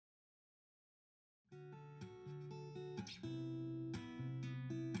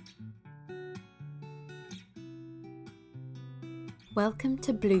Welcome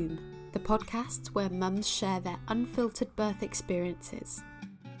to Bloom, the podcast where mums share their unfiltered birth experiences.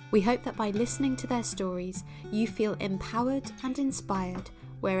 We hope that by listening to their stories, you feel empowered and inspired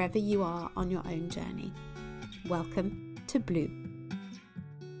wherever you are on your own journey. Welcome to Bloom.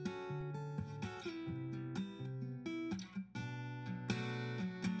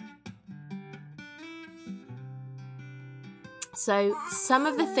 So some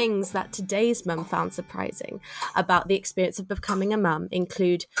of the things that today's mum found surprising about the experience of becoming a mum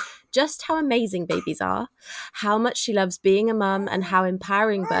include just how amazing babies are, how much she loves being a mum and how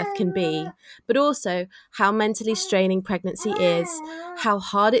empowering birth can be, but also how mentally straining pregnancy is, how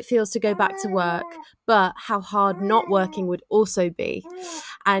hard it feels to go back to work, but how hard not working would also be.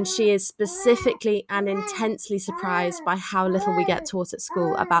 And she is specifically and intensely surprised by how little we get taught at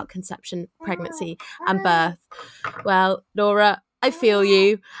school about conception, pregnancy and birth. Well, Laura, I feel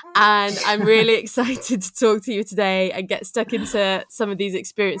you, and I'm really excited to talk to you today and get stuck into some of these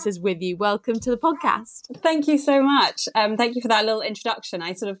experiences with you. Welcome to the podcast. Thank you so much. Thank you for that little introduction.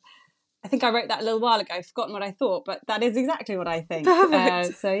 I think I wrote that a little while ago. I've forgotten what I thought, but that is exactly what I think.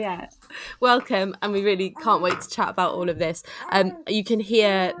 So yeah. Welcome, and we really can't wait to chat about all of this. You can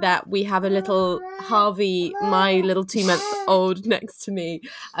hear that we have a little Harvey, my little 2-month-old next to me,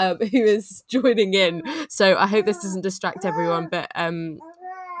 who is joining in. So I hope this doesn't distract everyone, but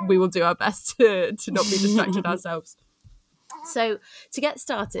we will do our best to not be distracted ourselves. So to get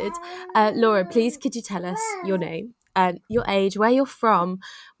started, Laura, please could you tell us your name? Your age, where you're from,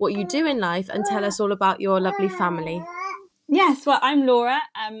 what you do in life, and tell us all about your lovely family. Yes, well, I'm Laura.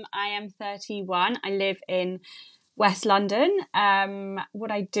 I am 31. I live in West London.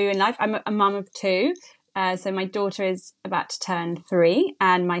 What I do in life, I'm a mum of 2. So my daughter is about to turn 3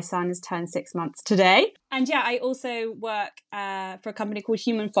 and my son has turned 6 months today. And yeah, I also work for a company called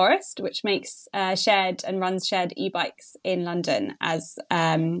Human Forest, which makes shared and runs shared e-bikes in London as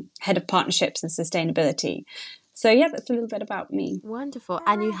head of partnerships and sustainability. So yeah, that's a little bit about me. Wonderful.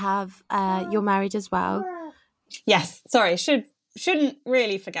 And you have, you're married as well? Yes. Sorry, shouldn't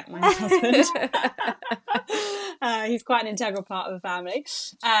really forget my husband. He's quite an integral part of the family.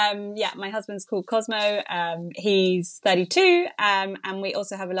 Yeah, my husband's called Cosmo. He's 32. And we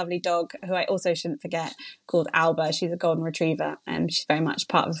also have a lovely dog who I also shouldn't forget called Alba. She's a golden retriever and she's very much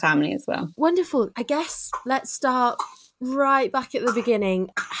part of the family as well. Wonderful. I guess let's start right back at the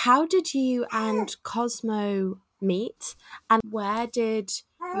beginning. How did you and Cosmo meet, and where did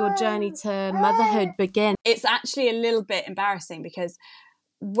your journey to motherhood begin? It's actually a little bit embarrassing because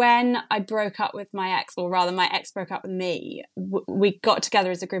when I broke up with my ex, or rather my ex broke up with me, we got together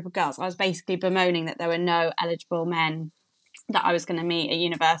as a group of girls. I was basically bemoaning that there were no eligible men that I was going to meet at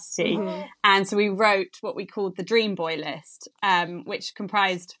university. Mm-hmm. And so we wrote what we called the Dream Boy list, which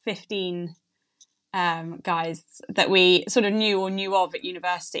comprised 15 guys that we sort of knew of at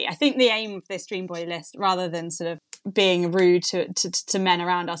university. I think the aim of this Dream Boy list, rather than sort of being rude to men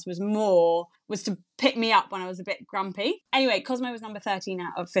around us, was to pick me up when I was a bit grumpy. Anyway, Cosmo was number 13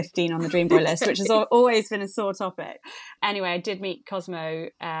 out of 15 on the Dream Boy list, which has always been a sore topic. Anyway, I did meet Cosmo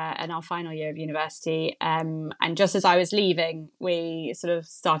in our final year of university, and just as I was leaving, we sort of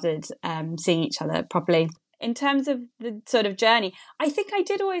started seeing each other properly. In terms of the sort of journey, I think I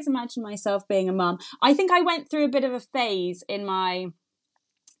did always imagine myself being a mum. I think I went through a bit of a phase in my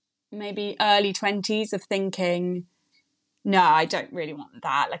maybe early 20s of thinking, no, I don't really want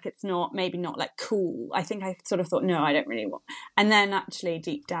that. Like, it's not, maybe not like cool. I think I sort of thought, no, I don't really want. And then actually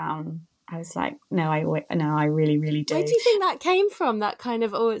deep down, I was like, no, I really, really do. Where do you think that came from? That kind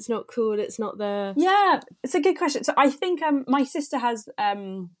of, it's not cool. It's not the... Yeah, it's a good question. So I think my sister has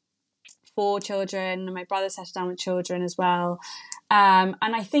 4 children, and my brother settled down with children as well. And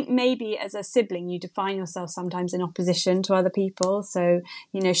I think maybe as a sibling, you define yourself sometimes in opposition to other people. So,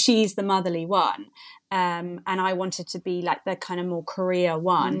 you know, she's the motherly one. And I wanted to be like the kind of more career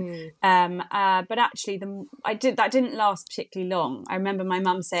one. But actually that didn't last particularly long. I remember my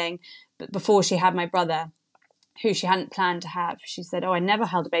mum saying, but before she had my brother, who she hadn't planned to have, she said, I never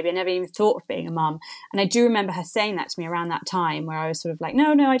held a baby. I never even thought of being a mum. And I do remember her saying that to me around that time, where I was sort of like,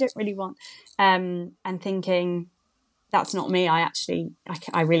 no, I don't really want, and thinking, that's not me. I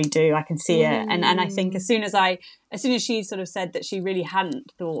really do. I can see it. And I think as soon as she sort of said that she really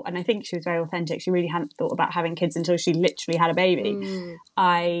hadn't thought, and I think she was very authentic, she really hadn't thought about having kids until she literally had a baby.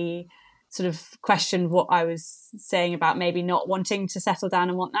 I sort of questioned what I was saying about maybe not wanting to settle down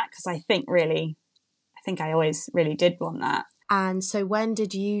and want that, because I think I always really did want that. And so when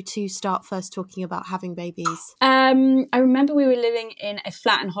did you two start first talking about having babies? I remember we were living in a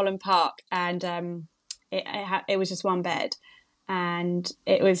flat in Holland Park, and It was just one bed, and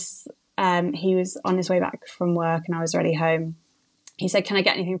it was he was on his way back from work, and I was already home. He said, "Can I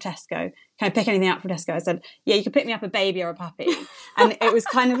get anything from Tesco? Can I pick anything up from Tesco?" I said, "Yeah, you can pick me up a baby or a puppy." And it was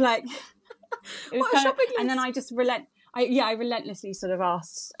kind of like, and then I just I relentlessly sort of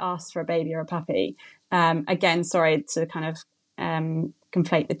asked for a baby or a puppy. Again, sorry to kind of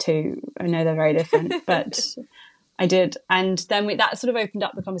conflate the two. I know they're very different, but I did. And then that sort of opened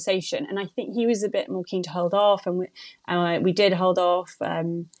up the conversation. And I think he was a bit more keen to hold off, and we did hold off.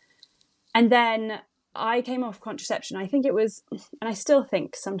 And then I came off contraception. I think it was, and I still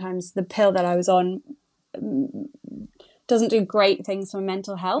think sometimes the pill that I was on doesn't do great things for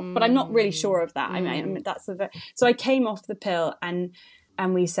mental health, but I'm not really sure of that. I mean, so I came off the pill, and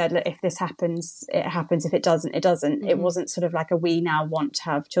we said, look, if this happens, it happens. If it doesn't, it doesn't. Mm-hmm. It wasn't sort of like we now want to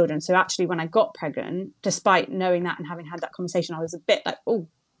have children. So actually, when I got pregnant, despite knowing that and having had that conversation, I was a bit like, oh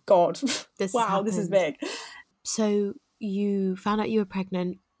God, this is big. So you found out you were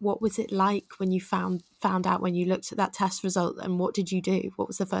pregnant. What was it like when you found out, when you looked at that test result, and what did you do? What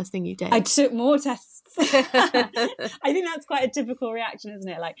was the first thing you did? I took more tests. I think that's quite a typical reaction, isn't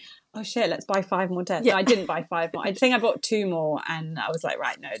it? Like, oh shit, let's buy 5 more tests. Yeah. So I didn't buy 5 more. I think I bought 2 more, and I was like,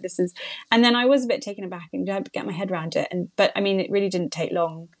 right, no, this is. And then I was a bit taken aback and had to get my head around it. But I mean, it really didn't take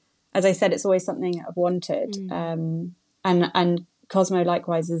long. As I said, it's always something I've wanted. And Cosmo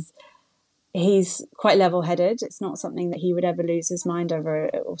likewise he's quite level-headed. It's not something that he would ever lose his mind over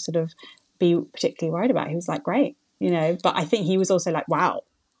or sort of be particularly worried about. He was like, great, but I think he was also like, wow.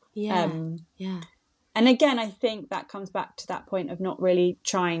 Yeah. And again, I think that comes back to that point of not really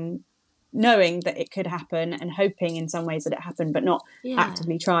knowing that it could happen and hoping in some ways that it happened, but not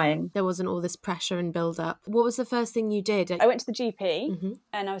actively trying. There wasn't all this pressure and build up. What was the first thing you did? I went to the GP,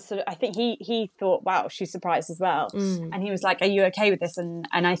 and I was I think he thought, wow, she's surprised as well. And he was like, are you okay with this? And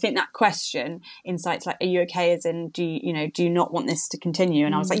I think that question incites like, are you okay? As in, do you not want this to continue?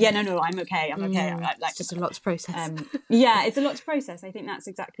 And I was like, yeah, no, I'm okay. I'm okay. It's just a lot to process. Yeah, it's a lot to process. I think that's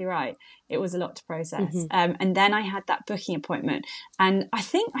exactly right. It was a lot to process. And then I had that booking appointment, and I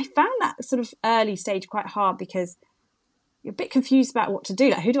think I found that sort of early stage quite hard because you're a bit confused about what to do.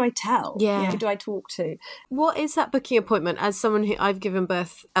 Like, who do I tell? Yeah. Who do I talk to? What is that booking appointment? As someone who I've given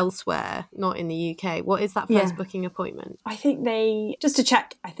birth elsewhere, not in the UK, what is that first booking appointment? I think just to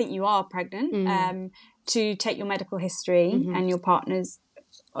check, I think you are pregnant, to take your medical history and your partner's.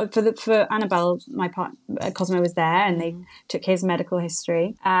 For Annabelle, my partner Cosmo was there, and they took his medical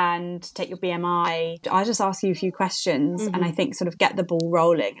history and take your BMI. I'll just ask you a few questions, and I think sort of get the ball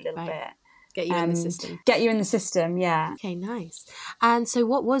rolling a little bit. Get you in the system. Get you in the system, yeah. Okay, nice. And so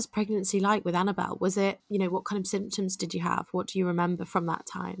what was pregnancy like with Annabelle? Was it, what kind of symptoms did you have? What do you remember from that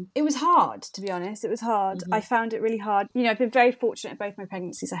time? It was hard, to be honest. It was hard. I found it really hard. I've been very fortunate in both my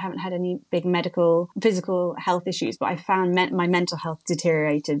pregnancies. I haven't had any big physical health issues, but I found my mental health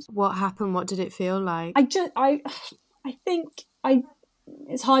deteriorated. What happened? What did it feel like? I think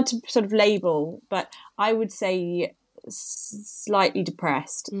it's hard to sort of label, but I would say slightly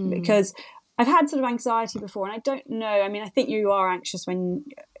depressed because I've had sort of anxiety before, and I don't know. I mean, I think you are anxious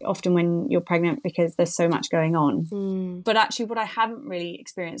often when you're pregnant because there's so much going on. But actually, what I haven't really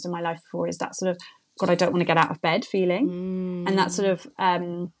experienced in my life before is that sort of, God, I don't want to get out of bed feeling. And that sort of,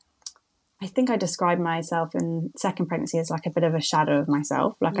 I think I described myself in second pregnancy as like a bit of a shadow of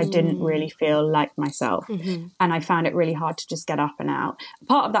myself. Like I didn't really feel like myself. And I found it really hard to just get up and out.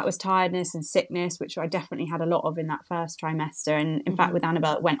 Part of that was tiredness and sickness, which I definitely had a lot of in that first trimester. And in fact, with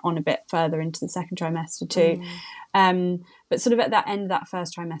Annabelle, it went on a bit further into the second trimester too. But sort of at that end of that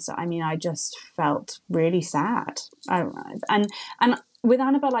first trimester, I mean, I just felt really sad. And with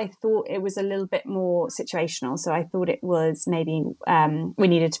Annabelle, I thought it was a little bit more situational. So I thought it was maybe we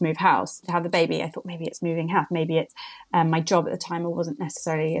needed to move house to have the baby. I thought maybe it's moving house. Maybe it's my job at the time. I wasn't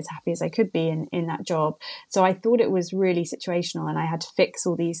necessarily as happy as I could be in that job. So I thought it was really situational, and I had to fix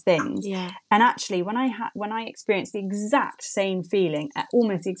all these things. Yeah. And actually, when I experienced the exact same feeling at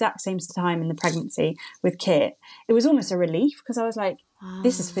almost the exact same time in the pregnancy with Kit, it was almost a relief, because I was like,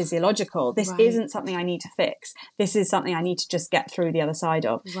 this is physiological. This isn't something I need to fix. This is something I need to just get through the other side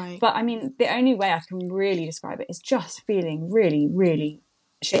of. Right. But I mean, the only way I can really describe it is just feeling really, really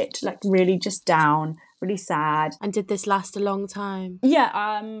shit, like really just down, really sad. And did this last a long time?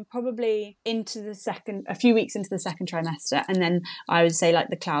 Yeah, probably a few weeks into the second trimester. And then I would say like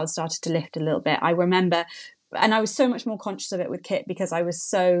the clouds started to lift a little bit. I remember, and I was so much more conscious of it with Kit because I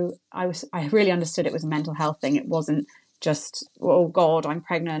really understood it was a mental health thing. It wasn't just, oh God, I'm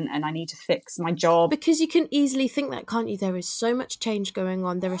pregnant and I need to fix my job. Because you can easily think that, can't you? There is so much change going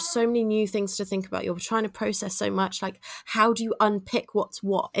on. There are so many new things to think about. You're trying to process so much. Like, how do you unpick what's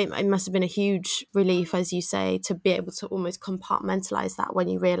what? It must have been a huge relief, as you say, to be able to almost compartmentalize that when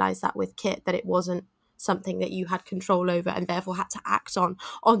you realize that with Kit, that it wasn't something that you had control over and therefore had to act on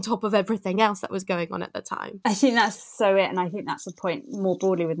top of everything else that was going on at the time. I think that's so it, and I think that's the point more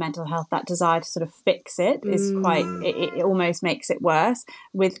broadly with mental health. That desire to sort of fix it is quite, it almost makes it worse.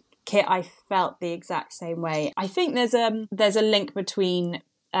 With Kit, I felt the exact same way. I think there's a link between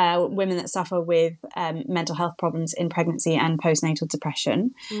women that suffer with mental health problems in pregnancy and postnatal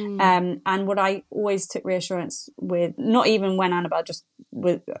depression. And what I always took reassurance with, not even when Annabelle just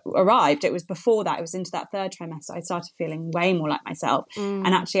arrived, it was before that, it was into that third trimester, I started feeling way more like myself. And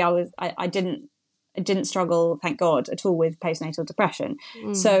actually I didn't struggle, thank God, at all with postnatal depression.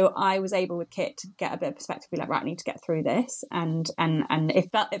 So I was able with Kit to get a bit of perspective, be like, right, I need to get through this. And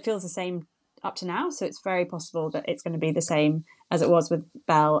it feels the same up to now. So it's very possible that it's going to be the same as it was with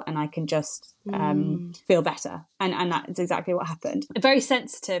Belle, and I can just feel better. And that's exactly what happened. Very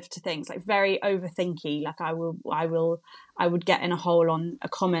sensitive to things, like very overthinky. Like I would get in a hole on a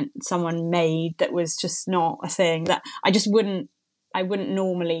comment someone made that was just not a thing, that I wouldn't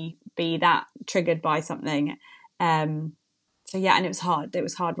normally be that triggered by something. So yeah, and it was hard. It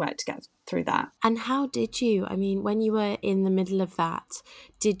was hard work to get through that. And how did you, I mean, when you were in the middle of that,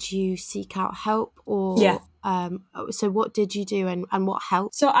 did you seek out help or? Yeah. So what did you do and what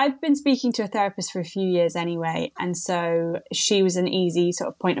helped? So I've been speaking to a therapist for a few years anyway. And so she was an easy sort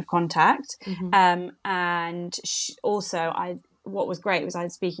of point of contact. And what was great was I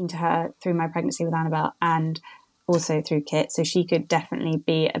was speaking to her through my pregnancy with Annabelle and also through Kit. So she could definitely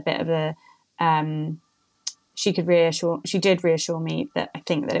be a bit of a, she did reassure me that I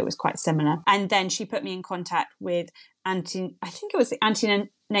think that it was quite similar. And then she put me in contact with I think it was the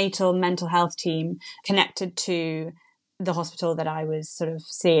antenatal mental health team connected to the hospital that I was sort of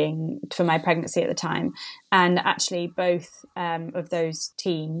seeing for my pregnancy at the time. And actually both of those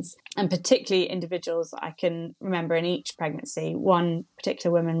teams, and particularly individuals I can remember in each pregnancy, one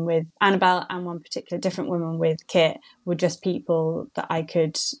particular woman with Annabelle and one particular different woman with Kit, were just people that I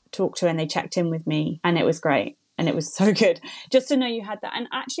could talk to, and they checked in with me, and it was great. And it was so good just to know you had that. And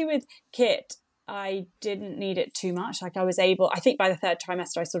actually with Kit, I didn't need it too much. Like I was able, I think by the third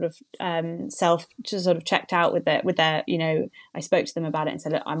trimester, I sort of checked out with their, you know, I spoke to them about it and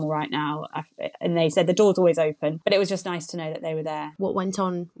said, look, I'm all right now. And they said the door's always open, but it was just nice to know that they were there. What went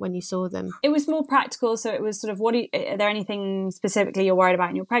on when you saw them? It was more practical. So it was sort of, are there anything specifically you're worried about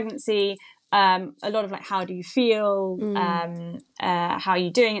in your pregnancy? A lot of like, how do you feel? How are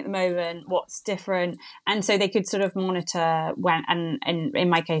you doing at the moment? What's different? And so they could sort of monitor when, and in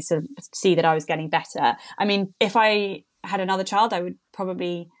my case, sort of see that I was getting better. I mean, if I had another child, I would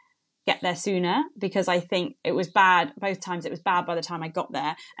probably get there sooner, because I think it was bad. Both times it was bad by the time I got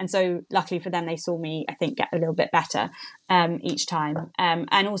there. And so luckily for them, they saw me, I think, get a little bit better each time.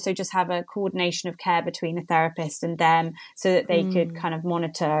 And also just have a coordination of care between a therapist and them so that they could kind of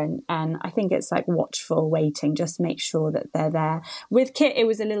monitor. And I think it's like watchful waiting, just make sure that they're there. With Kit, it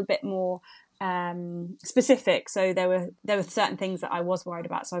was a little bit more specific. So there were certain things that I was worried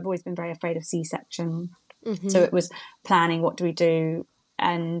about. So I've always been very afraid of C-section. So it was planning, what do we do?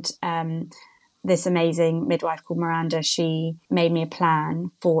 And this amazing midwife called Miranda, she made me a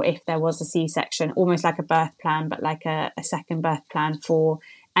plan for if there was a C-section, almost like a birth plan, but like a second birth plan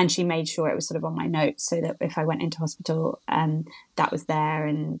and she made sure it was sort of on my notes so that if I went into hospital, that was there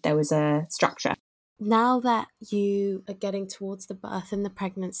and there was a structure. Now that you are getting towards the birth and the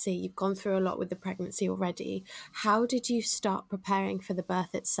pregnancy, you've gone through a lot with the pregnancy already. How did you start preparing for the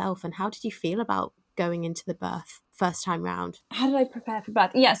birth itself, and how did you feel about going into the birth first time round? How did I prepare for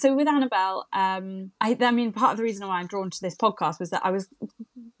birth? Yeah, so with Annabelle, I mean, part of the reason why I'm drawn to this podcast was that I was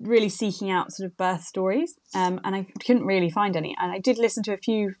really seeking out sort of birth stories, and I couldn't really find any. And I did listen to a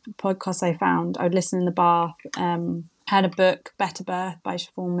few podcasts I found. I would listen in the bath. Had a book, Better Birth by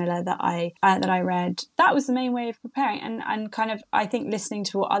Siobhan Miller, that I read. That was the main way of preparing, and kind of, I think, listening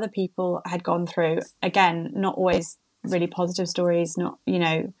to what other people had gone through. Again, not always really positive stories, not, you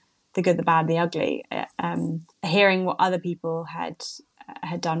know, the good, the bad, the ugly. Hearing what other people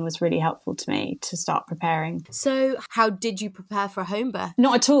had done was really helpful to me to start preparing. So how did you prepare for a home birth?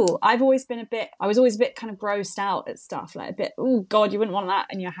 Not at all. I was always a bit kind of grossed out at stuff, like a bit, oh God, you wouldn't want that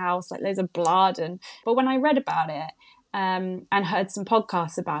in your house, like loads of blood. But when I read about it, and heard some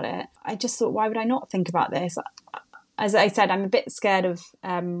podcasts about it, I just thought, why would I not think about this? As I said, I'm a bit scared of,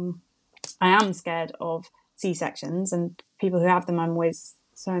 I am scared of C-sections, and people who have them I'm always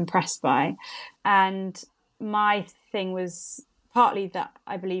so impressed by. And my thing was partly that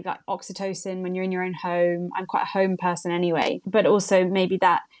I believe that oxytocin, when you're in your own home, I'm quite a home person anyway, but also maybe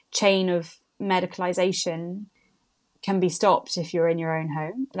that chain of medicalization can be stopped if you're in your own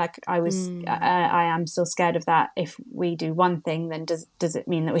home. Like I am still scared of that. If we do one thing, then does it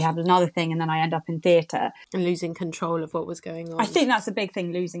mean that we have another thing and then I end up in theatre? And losing control of what was going on. I think that's a big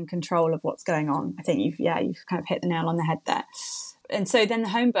thing, losing control of what's going on. I think you've kind of hit the nail on the head there. And so then the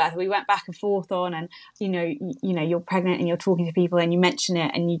home birth, we went back and forth on, and you're pregnant and you're talking to people and you mention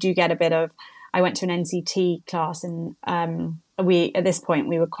it and you do get a bit of, I went to an NCT class and at this point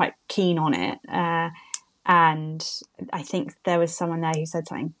we were quite keen on it. And I think there was someone there who said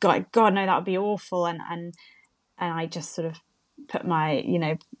something, God, no, that would be awful. And I just sort of put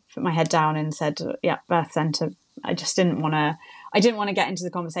my head down and said, yeah, birth centre. I just didn't want to get into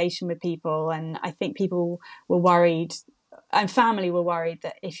the conversation with people. And I think people were worried, and family were worried,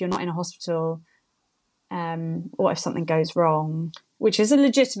 that if you're not in a hospital, what if something goes wrong? Which is a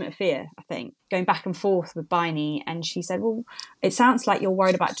legitimate fear, I think. Going back and forth with Biney, and she said, well, it sounds like you're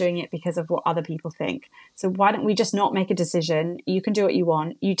worried about doing it because of what other people think. So why don't we just not make a decision? You can do what you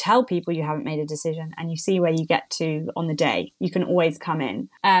want. You tell people you haven't made a decision and you see where you get to on the day. You can always come in.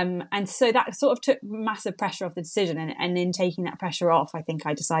 And so that sort of took massive pressure off the decision. And in taking that pressure off, I think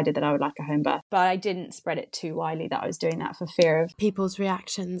I decided that I would like a home birth. But I didn't spread it too widely that I was doing that for fear of people's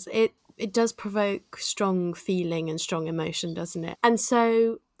reactions. It does provoke strong feeling and strong emotion, doesn't it? And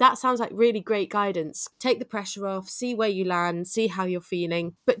so that sounds like really great guidance. Take the pressure off, see where you land, see how you're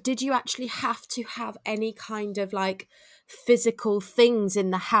feeling. But did you actually have to have any kind of like physical things in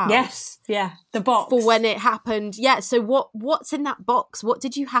the house? Yes, yeah, the box. For when it happened. Yeah, so what's in that box? What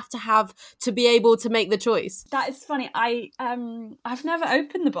did you have to be able to make the choice? That is funny. I've never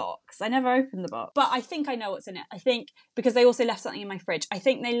opened the box. But I think I know what's in it. I think because they also left something in my fridge. I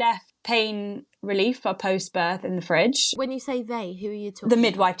think they left pain relief for post-birth in the fridge. When you say they, who are you talking The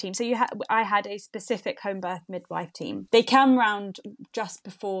midwife about? team. So I had a specific home birth midwife team. They come round just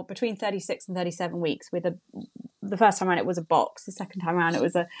between 36 and 37 weeks with the first time around it was a box. The second time around it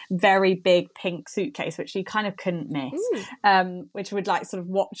was a very big pink suitcase, which you kind of couldn't miss, which would like sort of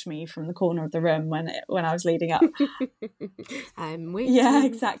watch me from the corner of the room when I was leading up. I'm waiting. Yeah,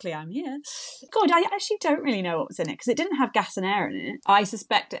 exactly. I'm here. God, I actually don't really know what was in it because it didn't have gas and air in it. I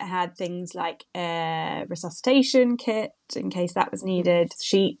suspect it had things like a resuscitation kit in case that was needed,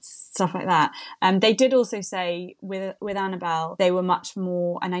 sheets, stuff like that. They did also say with Annabelle, they were much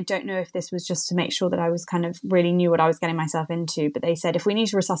more, and I don't know if this was just to make sure that I was kind of really knew what I was getting myself into, but they said if we need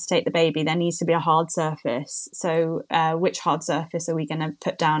to resuscitate the baby, there needs to be a hard surface. So which hard surface are we going to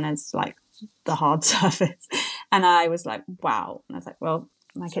put down as like the hard surface? And I was like, wow. And I was like, well,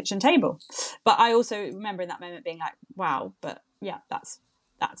 my kitchen table. But I also remember in that moment being like, wow, but yeah, that's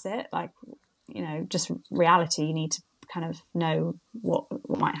it. Like, just reality. You need to kind of know what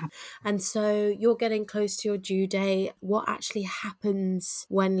might happen. And so you're getting close to your due date. What actually happens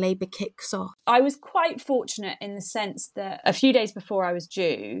when labour kicks off? I was quite fortunate in the sense that a few days before I was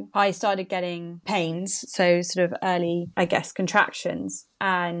due, I started getting pains, so sort of early, I guess, contractions.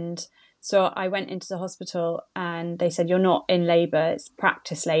 And so I went into the hospital and they said, you're not in labour, it's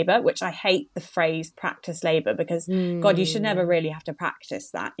practice labour, which I hate the phrase practice labour because, God, you should never really have to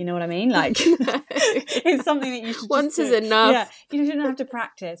practice that. You know what I mean? Like, it's something that you should Once is enough. Yeah, you shouldn't have to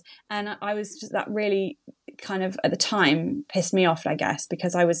practice. And I was just, that really kind of, at the time, pissed me off, I guess,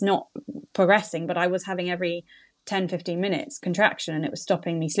 because I was not progressing, but I was having every 10, 15 minutes contraction and it was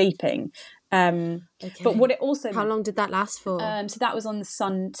stopping me sleeping. Okay. But what it also... How long did that last for? So that was on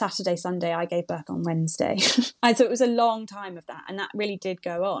the Saturday, Sunday. I gave birth on Wednesday. And so it was a long time of that. And that really did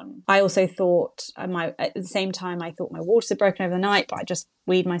go on. I also thought, at the same time, I thought my waters had broken over the night, but I just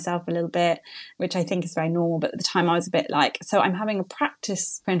weed myself a little bit, which I think is very normal. But at the time I was a bit like, so I'm having a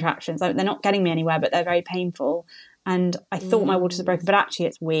practice contractions. They're not getting me anywhere, but they're very painful. And I thought my waters had broken, but actually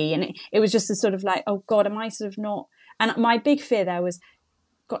it's wee. And it was just a sort of like, oh God, am I sort of not... And my big fear there was,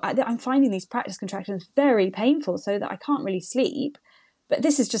 God, I'm finding these practice contractions very painful so that I can't really sleep. But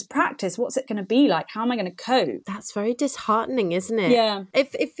this is just practice. What's it going to be like? How am I going to cope? That's very disheartening, isn't it? Yeah.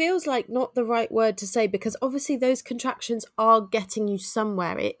 It feels like not the right word to say because obviously those contractions are getting you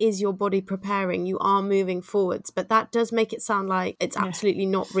somewhere. It is your body preparing. You are moving forwards. But that does make it sound like it's absolutely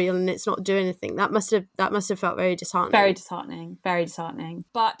not real and it's not doing anything. That must have felt very disheartening. Very disheartening. Very disheartening.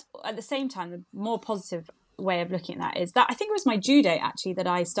 But at the same time, the more positive way of looking at that is that I think it was my due date actually that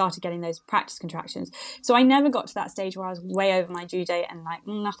I started getting those practice contractions. So I never got to that stage where I was way over my due date and like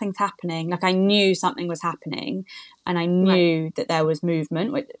nothing's happening. Like I knew something was happening and I knew that there was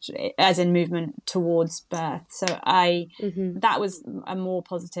movement, which, as in movement towards birth. So that was a more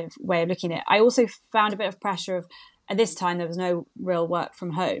positive way of looking at it. I also found a bit of pressure of, at this time there was no real work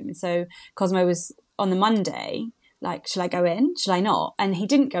from home. And so Cosmo was on the Monday, like, should I go in? Should I not? And he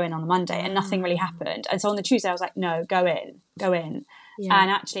didn't go in on the Monday and nothing really happened. And so on the Tuesday, I was like, no, go in. Yeah. And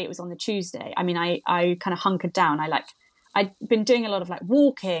actually it was on the Tuesday. I mean, I kind of hunkered down. I'd been doing a lot of like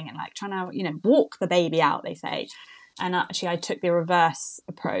walking and like trying to, walk the baby out, they say. And actually I took the reverse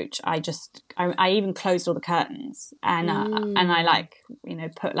approach. I even closed all the curtains and I like,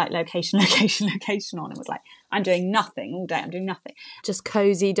 put like location on and was like, I'm doing nothing all day. I'm doing nothing. Just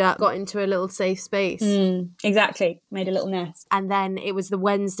cozied up, got into a little safe space. Exactly. Made a little nest. And then it was the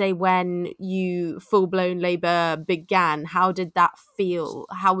Wednesday when you full-blown labour began. How did that feel?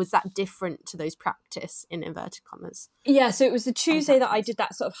 How was that different to those practice, in inverted commas? Yeah, so it was the Tuesday that I did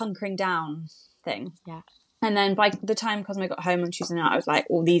that sort of hunkering down thing. Yeah. And then by the time Cosmo got home on Tuesday night, I was like,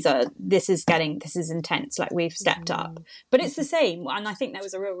 oh, this is intense. Like we've stepped up. But it's the same. And I think there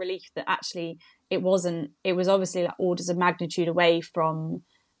was a real relief that actually it was obviously like orders of magnitude away from,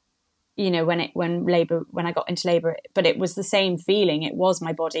 when I got into labour, but it was the same feeling. It was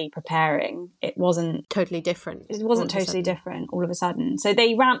my body preparing. It wasn't totally different. It wasn't totally different all of a sudden. So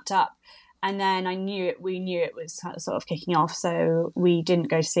they ramped up. And then we knew it was sort of kicking off. So we didn't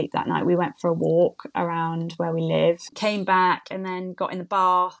go to sleep that night. We went for a walk around where we live, came back and then got in the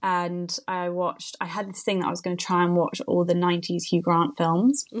bath. And I had this thing that I was going to try and watch all the 90s Hugh Grant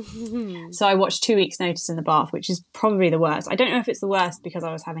films. So I watched 2 Weeks Notice in the bath, which is probably the worst. I don't know if it's the worst because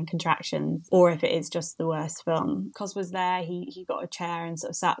I was having contractions or if it is just the worst film. Cos was there. He got a chair and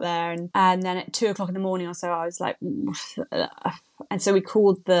sort of sat there. And then at 2:00 in the morning or so, I was like... And so we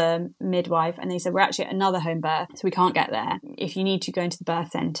called the midwife and they said, we're actually at another home birth, so we can't get there. If you need to, go into the birth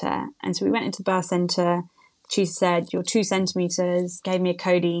centre. And so we went into the birth centre. She said, you're 2 centimetres, gave me a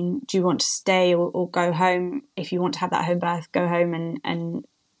codeine. Do you want to stay or go home? If you want to have that home birth, go home and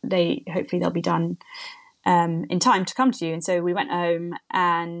hopefully they'll be done in time to come to you. And so we went home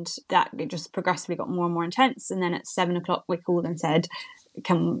and that it just progressively got more and more intense. And then at 7:00 we called and said,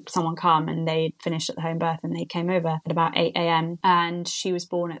 can someone come? And they finished at the home birth and they came over at about 8 a.m. and she was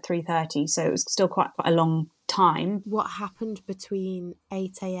born at 3:30. So it was still quite a long time. What happened between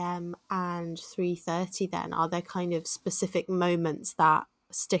 8 a.m. and 3:30 then? Are there kind of specific moments that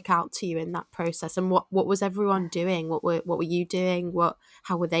stick out to you in that process? And what was everyone doing? What were you doing?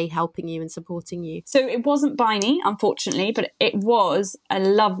 How were they helping you and supporting you? So it wasn't Biney, unfortunately, but it was a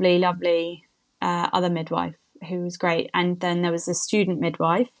lovely, lovely other midwife who was great. And then there was a student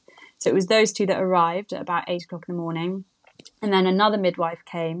midwife. So it was those two that arrived at about 8:00 in the morning. And then another midwife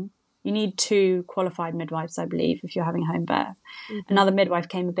came. You need 2 qualified midwives, I believe, if you're having a home birth. Another midwife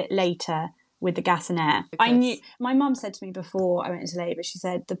came a bit later with the gas and air. I knew, my mum said to me before I went into labour, she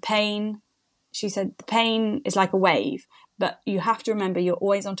said the pain is like a wave, but you have to remember you're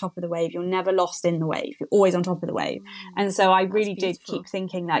always on top of the wave. You're never lost in the wave. You're always on top of the wave. And so I really did keep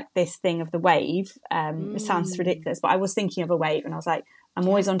thinking like this thing of the wave. It sounds ridiculous, but I was thinking of a wave and I was like, I'm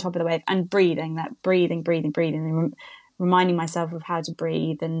always on top of the wave and breathing, and reminding myself of how to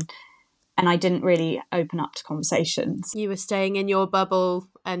breathe. And I didn't really open up to conversations. You were staying in your bubble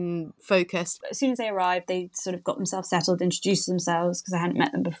and focused. As soon as they arrived, they sort of got themselves settled, introduced themselves because I hadn't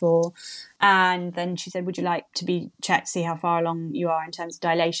met them before. And then she said, would you like to be checked, see how far along you are in terms of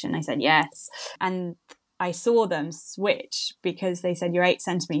dilation? I said, yes. And I saw them switch because they said, you're 8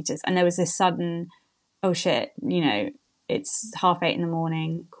 centimetres. And there was this sudden, oh shit, it's 8:30 in the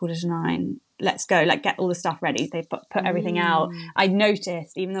morning, 9:15. Let's go, like get all the stuff ready. They put everything out. I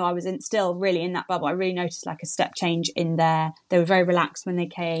noticed, even though I was still really in that bubble, I really noticed like a step change in there. They were very relaxed when they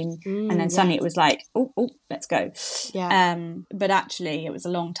came. And then suddenly it was like, oh, let's go. Yeah. But actually it was a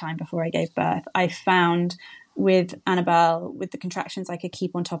long time before I gave birth. I found with Annabelle, with the contractions, I could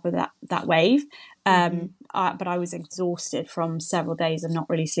keep on top of that wave. But I was exhausted from several days of not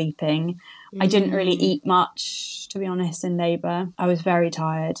really sleeping. I didn't really eat much, to be honest, in labour. I was very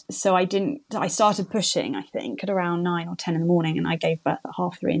tired. So I started pushing, I think, at around 9 or 10 in the morning, and I gave birth at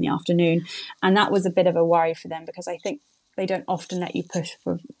 3:30 in the afternoon. And that was a bit of a worry for them because I think they don't often let you push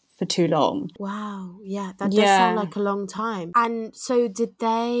for too long. Wow. Yeah, that does sound like a long time. And so did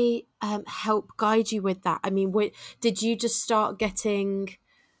they help guide you with that? I mean, did you just start getting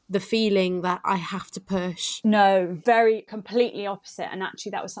the feeling that I have to push? No, very completely opposite. And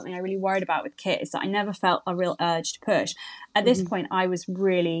actually that was something I really worried about with Kit, is that I never felt a real urge to push. At this point I was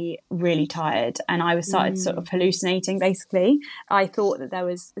really, really tired, and I was started sort of hallucinating basically. I thought that there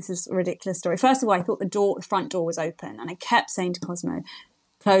was, this is a ridiculous story. First of all, I thought the front door was open, and I kept saying to Cosmo,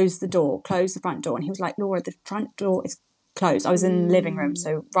 close the front door. And he was like, Laura, the front door is closed. I was in the living room,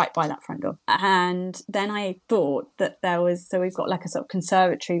 so right by that front door. And then I thought that there was, so we've got like a sort of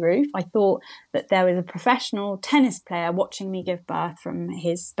conservatory roof. I thought that there was a professional tennis player watching me give birth from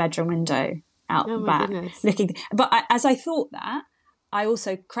his bedroom window out the back. Goodness. Looking. But as I thought that, I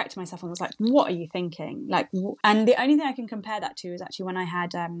also corrected myself and was like, what are you thinking? Like, and the only thing I can compare that to is actually when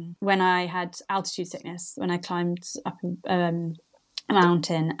I had altitude sickness, when I climbed up a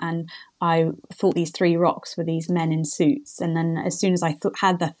mountain, and I thought these 3 rocks were these men in suits, and then as soon as I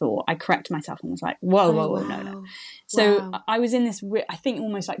had the thought, I corrected myself and was like, whoa, no. So I was in this, I think,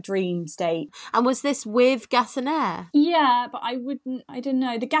 almost like dream state. And was this with gas and air? Yeah, but I don't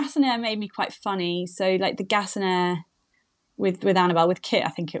know. The gas and air made me quite funny. So like the gas and air with Annabelle, with Kit, I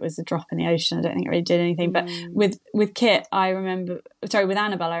think it was a drop in the ocean. I don't think it really did anything. But with Kit, with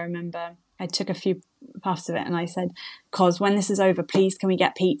Annabelle, I remember I took a few puffs of it and I said, Cos, when this is over, please can we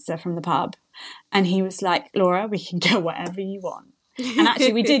get pizza from the pub? And he was like, Laura, we can get whatever you want. And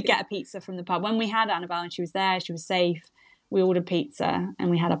actually we did get a pizza from the pub. When we had Annabelle and she was there, she was safe, we ordered pizza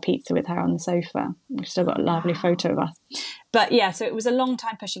and we had a pizza with her on the sofa. We've still got a lovely photo of us. But yeah, so it was a long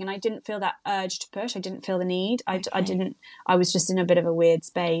time pushing, and I didn't feel that urge to push. I didn't feel the need. I was just in a bit of a weird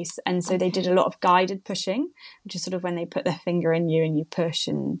space. And so they did a lot of guided pushing, which is sort of when they put their finger in you and you push.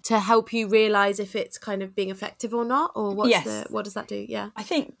 And to help you realise if it's kind of being effective or not? Or what does that do? Yeah. I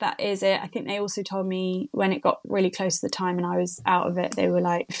think that is it. I think they also told me when it got really close to the time and I was out of it, they were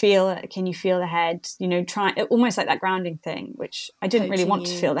like, can you feel the head? You know, try almost like that grounding thing, which I didn't really want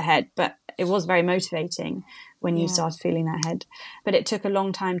to feel the head, but it was very motivating when you started feeling that head. But it took a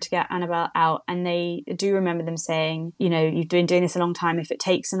long time to get Annabelle out, and they do remember them saying, you know, you've been doing this a long time. If it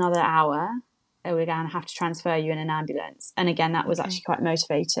takes another hour, we're going to have to transfer you in an ambulance. And again, that was actually quite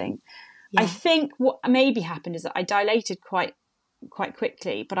motivating. Yeah. I think what maybe happened is that I dilated quite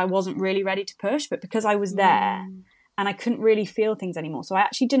quickly, but I wasn't really ready to push. But because I was there and I couldn't really feel things anymore, so I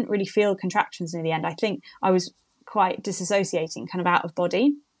actually didn't really feel contractions near the end. I think I was quite disassociating, kind of out of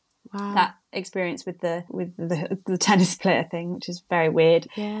body. Wow. That experience with the tennis player thing, which is very weird.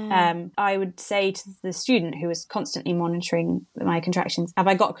 Yeah. I would say to the student who was constantly monitoring my contractions, have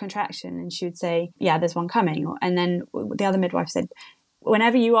I got a contraction? And she would say, yeah, there's one coming. And then the other midwife said,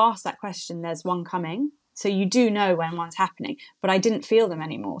 whenever you ask that question, there's one coming. So you do know when one's happening, but I didn't feel them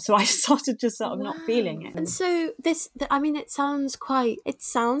anymore. So I started just sort of not feeling it. And so it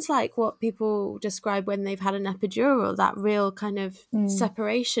sounds like what people describe when they've had an epidural, that real kind of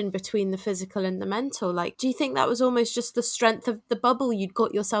separation between the physical and the mental. Like, do you think that was almost just the strength of the bubble you'd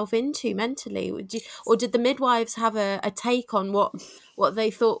got yourself into mentally? Or did the midwives have a take on what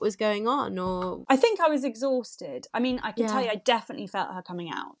they thought was going on? Or I think I was exhausted. I mean, I can tell you, I definitely felt her coming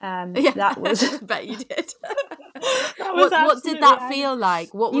out. That was. I bet you did. What did that feel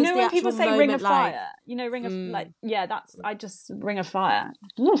like? What was the when actual people say moment ring of like? fire? You know, ring of I just ring of fire.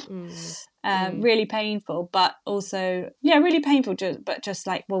 Really painful, but also really painful. But just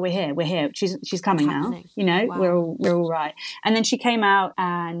like, well, we're here. She's coming now. You know, wow. we're all right. And then she came out,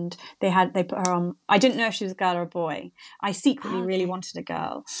 and they put her on. I didn't know if she was a girl or a boy. I secretly really wanted a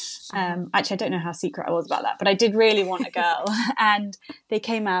girl. Actually, I don't know how secret I was about that, but I did really want a girl. And they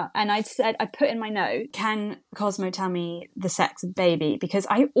came out, and I put in my note, can Cosmo tell me the sex of the baby? Because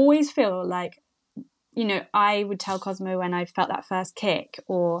I always feel like, you know, I would tell Cosmo when I felt that first kick,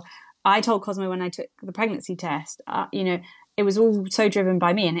 or I told Cosmo when I took the pregnancy test. You know, it was all so driven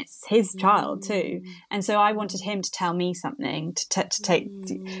by me, and it's his child too. And so I wanted him to tell me something to take.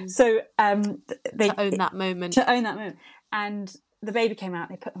 So to own that moment. And the baby came out.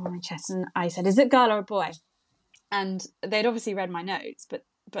 They put them on my chest, and I said, "Is it a girl or a boy?" And they'd obviously read my notes, but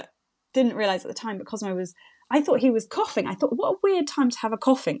didn't realise at the time. But Cosmo was. I thought he was coughing. I thought, what a weird time to have a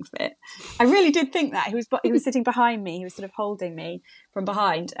coughing fit. I really did think that. He was sitting behind me. He was sort of holding me from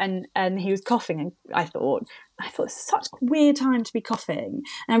behind, and he was coughing. And I thought it's such a weird time to be coughing.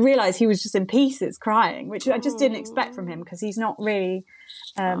 And I realised he was just in pieces crying, which I just didn't expect from him, because he's not really.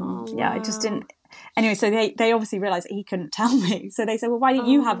 I just didn't. Anyway, so they obviously realised that he couldn't tell me. So they said, well, why don't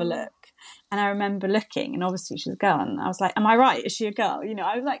you have a look? And I remember looking, and obviously she's a girl. And I was like, am I right? Is she a girl? You know,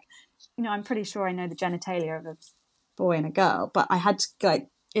 I was like, you know, I'm pretty sure I know the genitalia of a boy and a girl, but I had to like,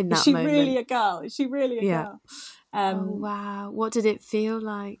 is she really a girl? Is she really a girl? Wow. What did it feel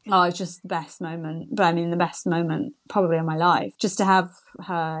like? Oh, it was just the best moment. But I mean, the best moment probably of my life. Just to have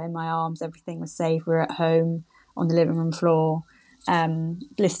her in my arms. Everything was safe. We were at home on the living room floor,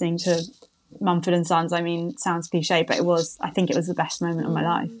 listening to Mumford and Sons. I mean, sounds cliche, but I think it was the best moment of my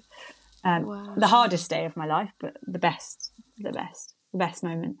life. Wow. The hardest day of my life, but the best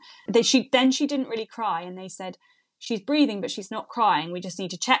moment. She didn't really cry, and they said, she's breathing, but she's not crying. We just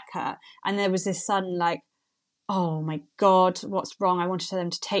need to check her. And there was this sudden like, oh my God, what's wrong? I wanted them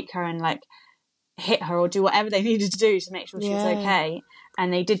to take her and like hit her or do whatever they needed to do to make sure she was okay.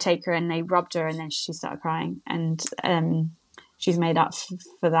 And they did take her and they rubbed her, and then she started crying. And she's made up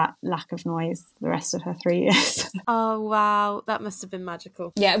for that lack of noise the rest of her 3 years. Oh, wow. That must have been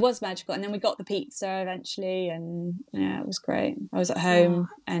magical. Yeah, it was magical. And then we got the pizza eventually, and yeah, it was great. I was at home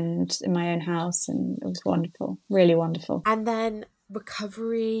and in my own house, and it was wonderful, really wonderful. And then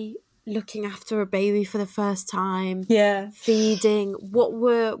recovery, looking after a baby for the first time, feeding. What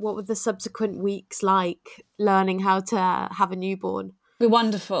were the subsequent weeks like, learning how to have a newborn? We're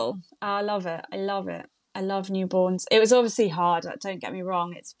wonderful. I love it. I love newborns. It was obviously hard, don't get me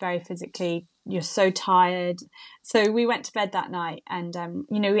wrong. It's very physically, you're so tired. So we went to bed that night, and,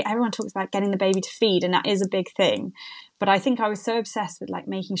 everyone talks about getting the baby to feed, and that is a big thing. But I think I was so obsessed with like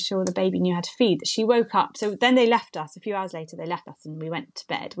making sure the baby knew how to feed that she woke up. So then they left us. A few hours later, they left us and we went to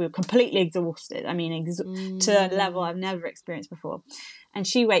bed. We were completely exhausted. I mean, to a level I've never experienced before. And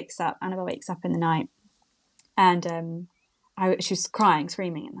she wakes up, Annabelle wakes up in the night, and she was crying,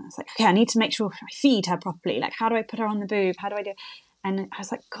 screaming, and I was like, okay, I need to make sure I feed her properly. Like, how do I put her on the boob? How do I do? And I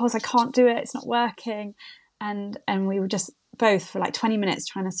was like, God, I can't do it. It's not working. And we were just both for like 20 minutes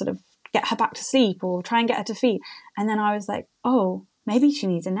trying to sort of get her back to sleep or try and get her to feed. And then I was like, oh, maybe she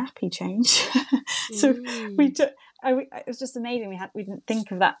needs a nappy change. So it was just amazing. We didn't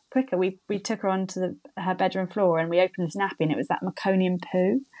think of that quicker. We took her onto her bedroom floor and we opened this nappy, and it was that meconium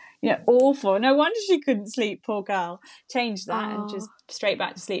poo. Awful. No wonder she couldn't sleep, poor girl. Changed that and just straight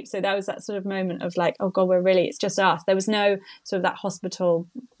back to sleep. So that was that sort of moment of like, oh God, it's just us. There was no sort of that hospital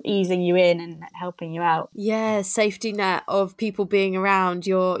easing you in and helping you out. Yeah, safety net of people being around.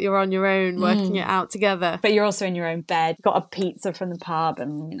 You're on your own, working it out together. But you're also in your own bed. Got a pizza from the pub,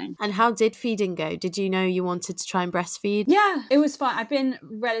 and And how did feeding go? Did you know you wanted to try and breastfeed? Yeah, it was fine. I've been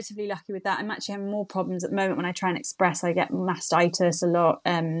relatively lucky with that. I'm actually having more problems at the moment when I try and express. I get mastitis a lot.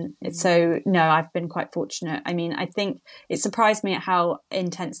 So no, I've been quite fortunate. I mean, I think it surprised me at how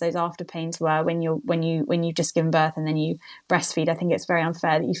intense those after pains were when you've just given birth and then you breastfeed. I think it's very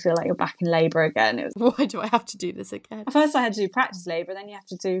unfair that you feel like you're back in labour again. Why do I have to do this again? First I had to do practice labour, then you have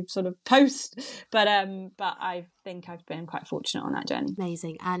to do sort of post. But I think I've been quite fortunate on that journey.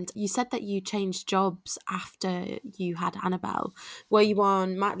 Amazing. And you said that you changed jobs after you had Annabelle. Were you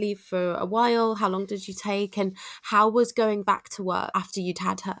on mat leave for a while? How long did you take? And how was going back to work after you'd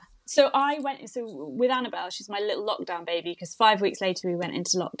had her? So with Annabelle, she's my little lockdown baby, because 5 weeks later we went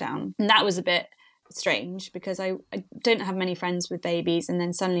into lockdown. And that was a bit strange because I don't have many friends with babies, and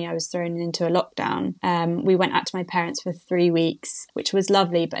then suddenly I was thrown into a lockdown. We went out to my parents for 3 weeks, which was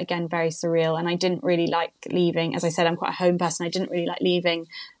lovely, but again very surreal, and I didn't really like leaving. As I said, I'm quite a home person. I didn't really like leaving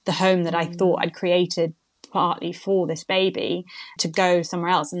the home that I thought I'd created partly for this baby to go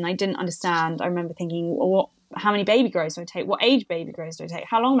somewhere else, and I didn't understand. I remember thinking, well, how many baby grows do I take? What age baby grows do I take?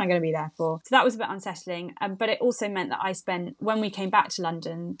 How long am I going to be there for? So that was a bit unsettling. But it also meant that when we came back to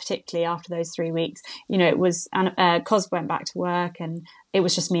London, particularly after those 3 weeks, it was, Cos went back to work and it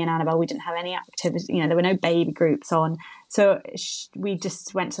was just me and Annabelle. We didn't have any activity, there were no baby groups on. So we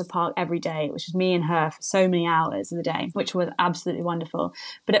just went to the park every day. It was just me and her for so many hours of the day, which was absolutely wonderful.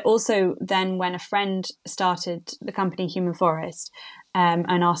 But it also then, when a friend started the company Human Forest and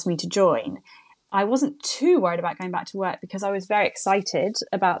asked me to join, I wasn't too worried about going back to work because I was very excited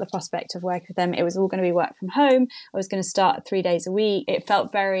about the prospect of working with them. It was all going to be work from home. I was going to start 3 days a week. It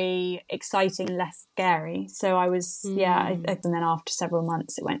felt very exciting, less scary. So I was, and then after several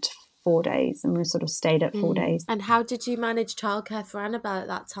months, it went to 4 days, and we sort of stayed at 4 days. And how did you manage childcare for Annabelle at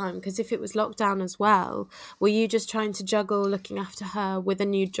that time? Because if it was lockdown as well, were you just trying to juggle looking after her with a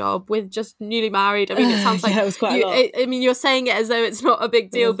new job, with just newly married? I mean, it sounds like it was quite a lot. I mean, you're saying it as though it's not a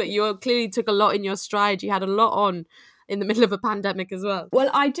big deal, but you clearly took a lot in your stride. You had a lot on in the middle of a pandemic as well. Well,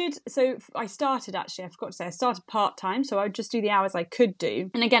 I did. So I started, actually, I forgot to say, I started part-time. So I would just do the hours I could do.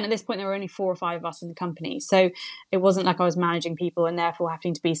 And again, at this point, there were only 4 or 5 of us in the company. So it wasn't like I was managing people and therefore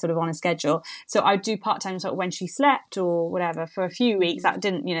having to be sort of on a schedule. So I'd do part-time sort of when she slept or whatever for a few weeks. That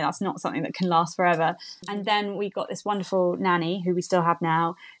didn't, that's not something that can last forever. And then we got this wonderful nanny who we still have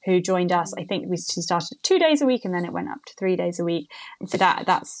now, who joined us. I think she started 2 days a week, and then it went up to 3 days a week. And so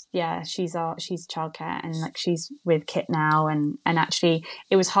that's she's childcare, and like she's with Kit now. And actually,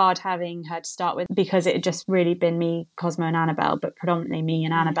 it was hard having her to start with because it had just really been me, Cosmo, and Annabelle, but predominantly me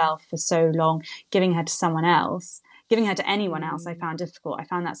and Annabelle for so long. Giving her to someone else, giving her to anyone else, I found difficult. I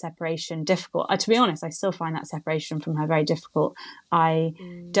found that separation difficult. To be honest, I still find that separation from her very difficult. I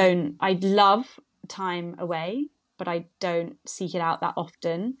love time away, but I don't seek it out that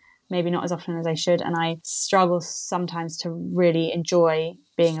often, maybe not as often as I should. And I struggle sometimes to really enjoy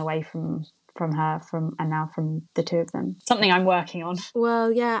being away from her, and now from the two of them. Something I'm working on.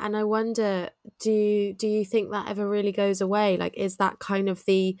 Well, yeah, and I wonder, do you think that ever really goes away? Like, is that kind of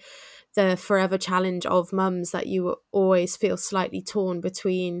the forever challenge of mums, that you always feel slightly torn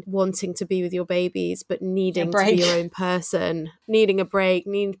between wanting to be with your babies but needing to be your own person, needing a break,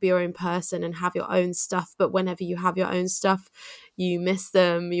 needing to be your own person and have your own stuff, but whenever you have your own stuff you miss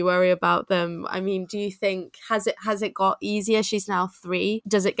them, you worry about them? I mean, do you think, has it got easier? She's now 3.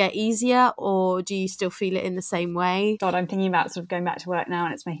 Does it get easier, or do you still feel it in the same way? God, I'm thinking about sort of going back to work now,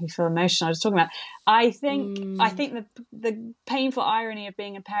 and it's making me feel emotional. I was talking about, I think the painful irony of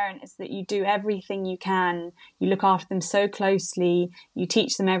being a parent is that you do everything you can. You look after them so closely. You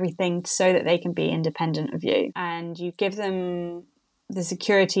teach them everything so that they can be independent of you, and you give them the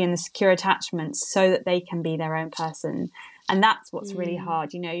security and the secure attachments so that they can be their own person. And that's what's really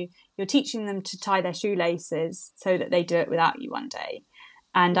hard. You know, you're teaching them to tie their shoelaces so that they do it without you one day.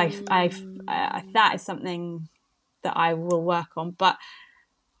 And that is something that I will work on. But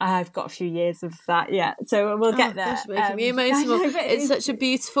I've got a few years of that yet, so we'll get there. Gosh, making me emotional. It's such a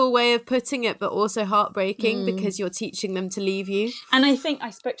beautiful way of putting it, but also heartbreaking because you're teaching them to leave you. And I think I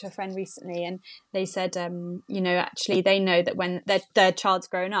spoke to a friend recently, and they said, actually, they know that when their child's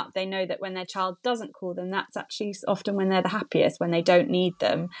grown up, they know that when their child doesn't call them, that's actually often when they're the happiest, when they don't need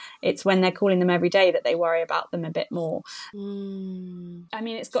them. It's when they're calling them every day that they worry about them a bit more. I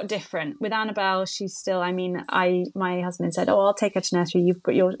mean, it's got different. With Annabelle, she's still, my husband said, I'll take her to nursery.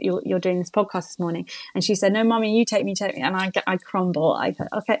 You're doing this podcast this morning. And she said, no, Mummy, you take me. And I crumble. I said,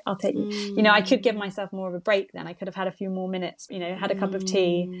 okay, I'll take you. I could give myself more of a break then. I could have had a few more minutes, had a cup of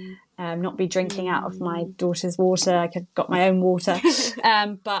tea, not be drinking out of my daughter's water. I could have got my own water.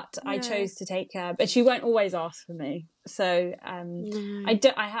 But I chose to take her. But she won't always ask for me. So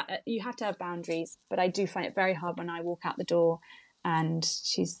you have to have boundaries. But I do find it very hard when I walk out the door and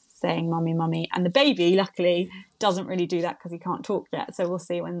she's saying mummy, mummy, and the baby luckily doesn't really do that because he can't talk yet, so we'll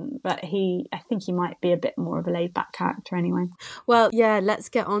see but I think he might be a bit more of a laid back character anyway. Well, yeah, let's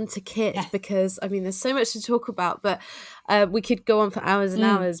get on to Kit, because there's so much to talk about, but we could go on for hours and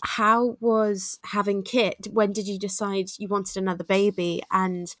hours. How was having Kit? When did you decide you wanted another baby?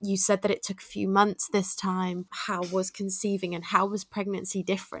 And you said that it took a few months this time. How was conceiving, and how was pregnancy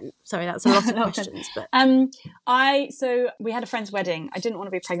different? Sorry, that's a lot of questions, but so we had a friend's wedding. I didn't want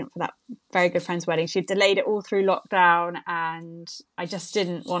to be pregnant for that very good friend's wedding. She'd delayed it all through lockdown, and I just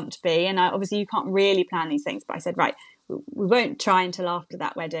didn't want to be. And obviously you can't really plan these things, but I said, right, we won't try until after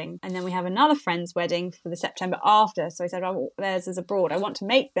that wedding. And then we have another friend's wedding for the September after. So I said, theirs is abroad. I want to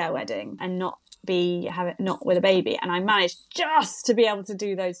make their wedding and not with a baby. And I managed just to be able to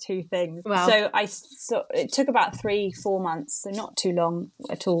do those two things. Wow. So it took about 3-4 months, so not too long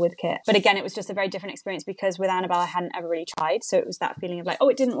at all with Kit. But again, it was just a very different experience because with Annabelle I hadn't ever really tried. So it was that feeling of like,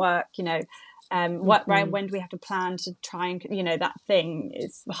 it didn't work, when do we have to plan to try and, that thing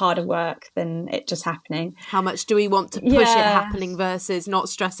is harder work than it just happening. How much do we want to push it happening versus not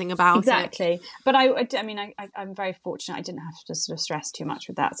stressing about exactly. it? But I'm very fortunate. I didn't have to sort of stress too much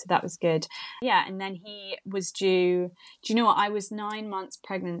with that. So that was good. Yeah. And then he was due. Do you know what? I was 9 months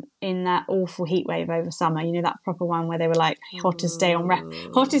pregnant in that awful heat wave over summer. That proper one where they were like hottest day on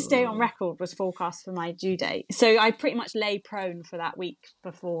record was forecast for my due date. So I pretty much lay prone for that week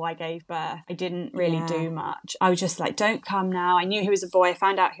before I gave birth. I didn't really do much. I was just like, don't come now. I knew he was a boy. I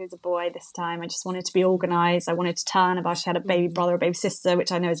found out he was a boy this time. I just wanted to be organised. I wanted to tell Annabelle she had a baby brother or baby sister,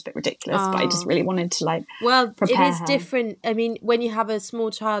 which I know is a bit ridiculous, but I just really wanted to prepare it is her. Different. I mean, when you have a small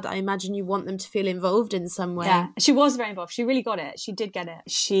child, I imagine you want them to feel involved in some way. Yeah, she was very involved. She really got it. She did get it.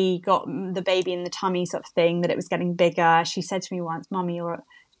 She got the baby in the tummy sort of thing, that it was getting bigger. She said to me once, Mummy,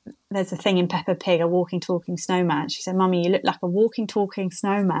 there's a thing in Peppa Pig, a walking, talking snowman. She said, Mummy, you look like a walking, talking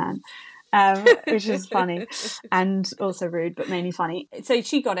snowman. Which is funny and also rude, but mainly funny. So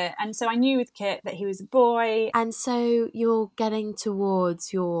she got it. And so I knew with Kit that he was a boy. And so you're getting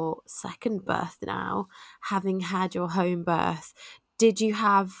towards your second birth now, having had your home birth. Did you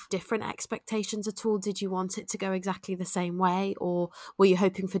have different expectations at all? Did you want it to go exactly the same way, or were you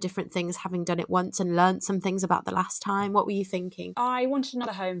hoping for different things, having done it once and learnt some things about the last time? What were you thinking? I wanted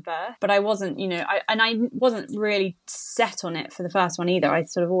another home birth, but I wasn't, I wasn't really set on it for the first one either. I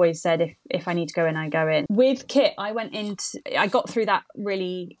sort of always said if I need to go in, I go in. With Kit, I got through that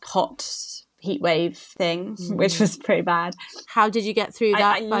really hot heat wave thing, which was pretty bad. How did you get through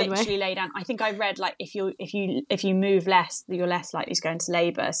that? I literally lay down. I think I read like if you move less, you're less likely to go into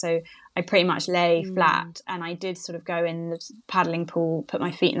labour. So I pretty much lay flat, and I did sort of go in the paddling pool, put my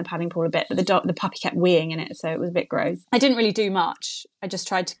feet in the paddling pool a bit, but the puppy kept weeing in it, so it was a bit gross. I didn't really do much. I just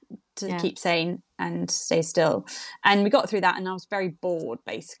tried to keep sane and stay still, and we got through that. And I was very bored,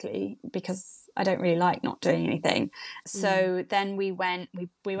 basically, because I don't really like not doing anything. So then we went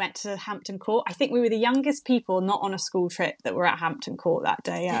to Hampton Court. I think we were the youngest people not on a school trip that were at Hampton Court that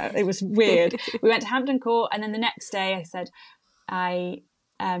day. It was weird. We went to Hampton Court, and then the next day I said, I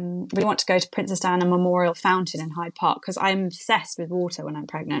really want to go to Princess Diana Memorial Fountain in Hyde Park, because I'm obsessed with water when I'm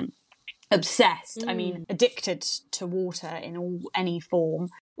pregnant. Obsessed. I mean, addicted to water in any form.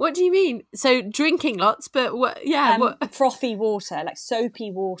 What do you mean? So drinking lots, but what? Yeah, what? Frothy water, like soapy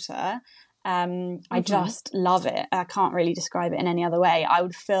water. I just love it. I can't really describe it in any other way. I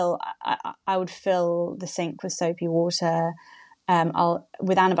would fill the sink with soapy water.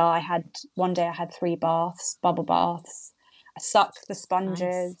 With Annabelle, one day I had 3 baths, bubble baths. I sucked the sponges.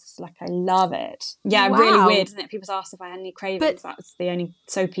 Nice. Like, I love it. Yeah, wow. Really weird, isn't it? People asked if I had any cravings. That was the only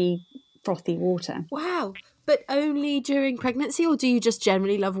soapy, frothy water. Wow. But only during pregnancy, or do you just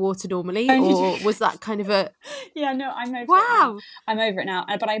generally love water normally? Or was that kind of a... Yeah, no, I'm over it now. I'm over it now,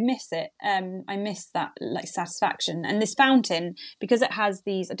 but I miss it. I miss that like satisfaction. And this fountain, because it has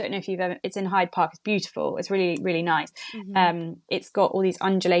these, I don't know if you've ever, it's in Hyde Park, it's beautiful. It's really, really nice. It's got all these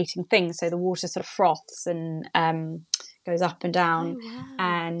undulating things. So the water sort of froths and goes up and down. Oh, wow.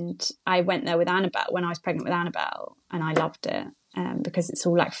 And I went there with Annabelle when I was pregnant with Annabelle, and I loved it. Because it's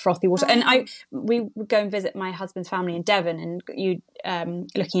all like frothy water. And we would go and visit my husband's family in Devon, and you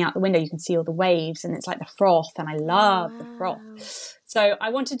looking out the window, you can see all the waves, and it's like the froth, and I love the froth. So I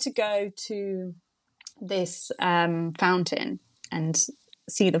wanted to go to this fountain and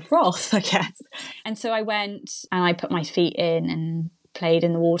see the froth, I guess. And so I went, and I put my feet in and played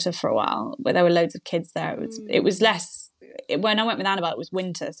in the water for a while. But there were loads of kids there. It was less. When I went with Annabelle, it was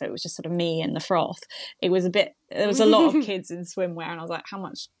winter, so it was just sort of me and the froth. There was a lot of kids in swimwear, and I was like, how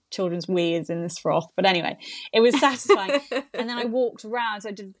much children's wee is in this froth? But anyway, it was satisfying. And then I walked around, so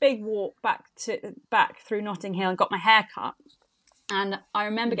I did a big walk back through Notting Hill and got my hair cut. And I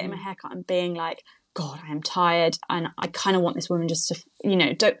remember getting my hair cut and being like, God, I am tired, and I kind of want this woman just to,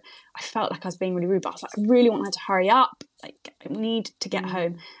 I felt like I was being really rude, but I was like, I really want her to hurry up. Like, I need to get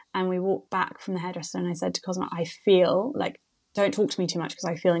home. And we walked back from the hairdresser, and I said to Cosmo, I feel like, don't talk to me too much, because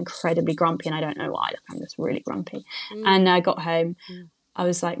I feel incredibly grumpy, and I don't know why. Like, I'm just really grumpy. And I got home. I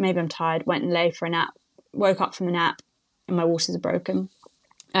was like, maybe I'm tired. Went and lay for a nap. Woke up from the nap, and my waters are broken.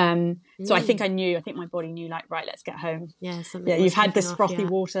 So I think my body knew, like, right, let's get home. Yeah, you've had this frothy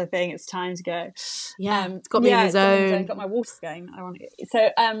water thing. It's time to go. Yeah, it's got me in the zone. Got my waters going, ironically.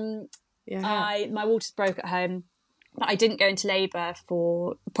 So my waters broke at home. But I didn't go into labour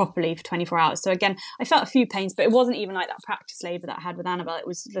properly for 24 hours. So again, I felt a few pains, but it wasn't even like that practice labour that I had with Annabelle. It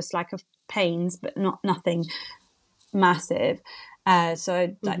was just like pains, but nothing massive. So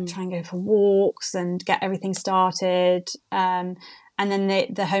I'd like try and go for walks and get everything started. And then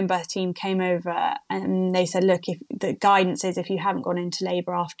the home birth team came over, and they said, look, if the guidance is if you haven't gone into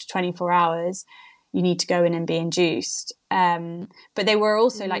labour after 24 hours, you need to go in and be induced. But they were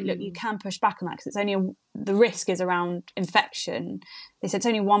also like, look, you can push back on that, because it's only the risk is around infection. They said it's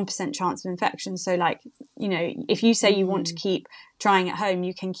only 1% chance of infection. So, like, if you say you want to keep trying at home,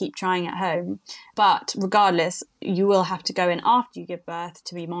 you can keep trying at home. But regardless, you will have to go in after you give birth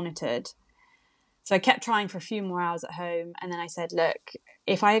to be monitored. So I kept trying for a few more hours at home. And then I said, look,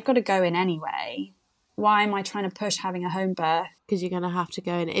 if I got to go in anyway, why am I trying to push having a home birth? Because you're going to have to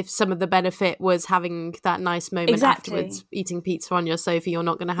go in. If some of the benefit was having that nice moment afterwards, eating pizza on your sofa, you're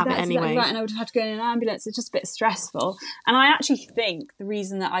not going to have it anyway. Exactly right, and I would have to go in an ambulance. It's just a bit stressful. And I actually think the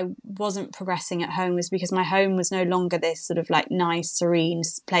reason that I wasn't progressing at home was because my home was no longer this sort of like nice, serene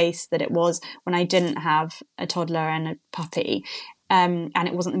place that it was when I didn't have a toddler and a puppy. And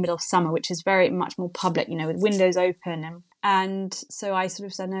it wasn't the middle of summer, which is very much more public, with windows open. And so I sort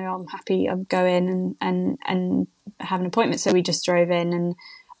of said, no, I'm happy. I'll go in and have an appointment. So we just drove in, and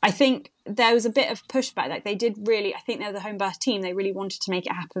I think there was a bit of pushback. Like they did really, I think they're the home birth team. They really wanted to make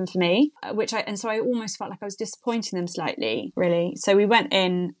it happen for me, so I almost felt like I was disappointing them slightly, really. So we went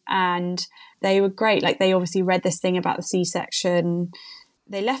in and they were great. Like they obviously read this thing about the C-section.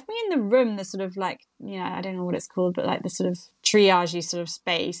 They left me in the room, the sort of like, I don't know what it's called, but like the sort of triage sort of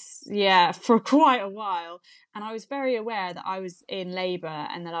space. Yeah, for quite a while. And I was very aware that I was in labour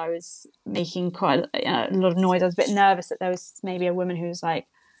and that I was making quite a lot of noise. I was a bit nervous that there was maybe a woman who was like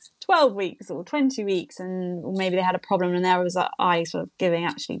 12 weeks or 20 weeks and maybe they had a problem, and there was I sort of giving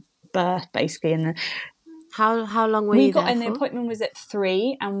actually birth basically. And how long were you there and for? the appointment was at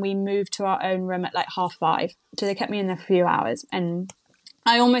 3 and we moved to our own room at like 5:30. So they kept me in there for a few hours, and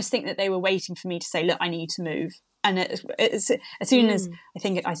I almost think that they were waiting for me to say, look, I need to move. And it's as soon as I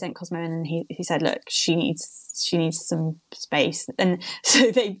think I sent Cosmo in and he said, look, she needs some space. And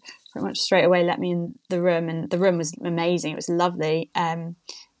so they pretty much straight away let me in the room, and the room was amazing. It was lovely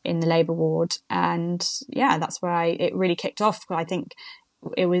in the labour ward. And yeah, that's where it really kicked off. I think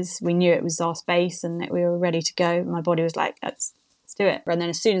we knew it was our space and that we were ready to go. My body was like, let's do it. And then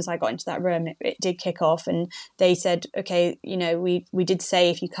as soon as I got into that room, it did kick off, and they said, okay, we did say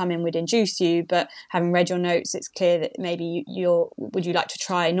if you come in we'd induce you, but having read your notes, it's clear that maybe would you like to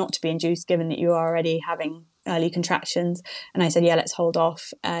try not to be induced given that you are already having early contractions? And I said, yeah, let's hold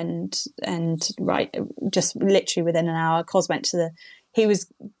off. And right, just literally within an hour, Cos went he was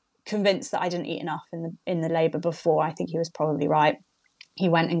convinced that I didn't eat enough in the labour before. I think he was probably right. He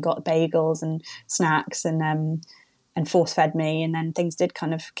went and got bagels and snacks and force fed me, and then things did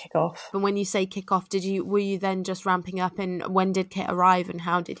kind of kick off. And when you say kick off, were you then just ramping up, and when did Kit arrive and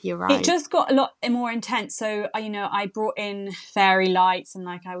how did he arrive? It just got a lot more intense. So I brought in fairy lights, and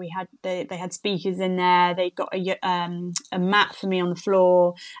like they had speakers in there. They got a mat for me on the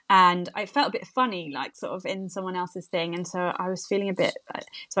floor, and I felt a bit funny, like sort of in someone else's thing. And so I was feeling a bit.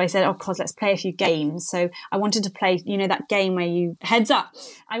 So I said, "Oh, Cos, let's play a few games." So I wanted to play, that game where you heads up.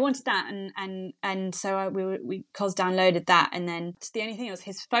 I wanted that, and so Cos downloaded that, and then the only thing was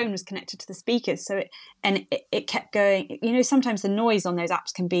his phone was connected to the speakers, so it kept going. Sometimes the noise on those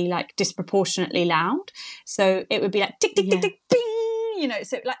apps can be like disproportionately loud, so it would be like tick tick tick tick bing,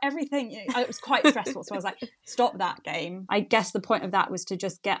 so like everything. It was quite stressful. So I was like, stop that game. I guess the point of that was to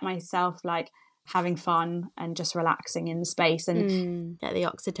just get myself like having fun and just relaxing in the space and get the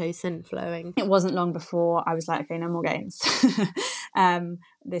oxytocin flowing. It wasn't long before I was like, okay, no more games.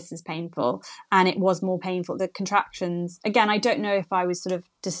 This is painful. And it was more painful. The contractions, again, I don't know if I was sort of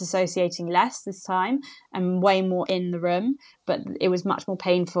disassociating less this time and way more in the room, but it was much more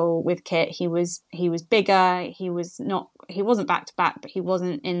painful with Kit. He was bigger. He wasn't back to back, but he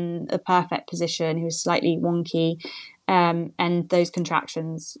wasn't in a perfect position. He was slightly wonky. And those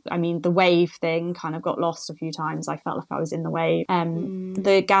contractions, I mean, the wave thing kind of got lost a few times. I felt like I was in the wave.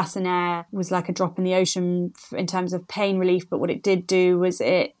 The gas and air was like a drop in the ocean in terms of pain relief, but what it did do was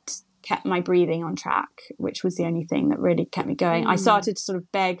it kept my breathing on track, which was the only thing that really kept me going. I started to sort of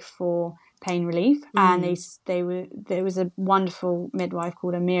beg for pain relief, and there was a wonderful midwife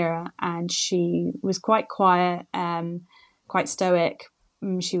called Amira, and she was quite quiet, quite stoic.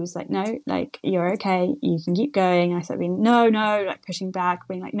 She was like, no, like, you're okay, you can keep going. I started being, no, like pushing back,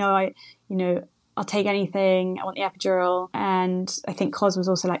 being like, no, I'll take anything, I want the epidural. And I think Cos was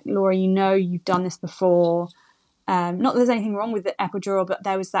also like, Laura, you've done this before. Not that there's anything wrong with the epidural, but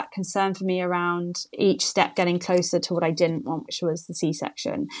there was that concern for me around each step getting closer to what I didn't want, which was the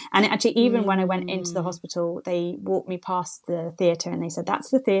C-section. And actually, even when I went into the hospital, they walked me past the theatre and they said,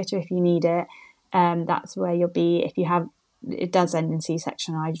 that's the theatre if you need it. That's where you'll be if you have. It does end in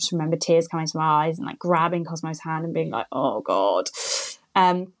C-section. I just remember tears coming to my eyes and like grabbing Cosmo's hand and being like, oh God.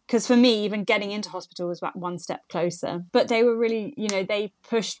 Because for me, even getting into hospital was about one step closer. But they were really, they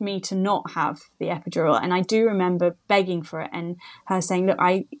pushed me to not have the epidural. And I do remember begging for it and her saying, look,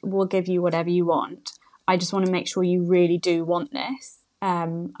 I will give you whatever you want. I just want to make sure you really do want this.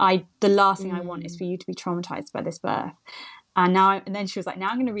 The last thing I want is for you to be traumatized by this birth. And then she was like, now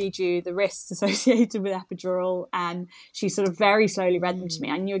I'm going to read you the risks associated with epidural. And she sort of very slowly read them to me.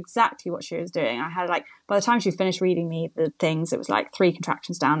 I knew exactly what she was doing. I had by the time she finished reading me the things, it was like 3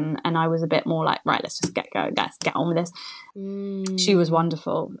 contractions down. And I was a bit more like, right, let's just get going. Let's get on with this. She was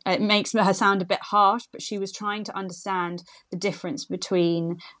wonderful. It makes her sound a bit harsh, but she was trying to understand the difference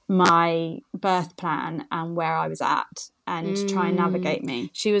between my birth plan and where I was at, and try and navigate me.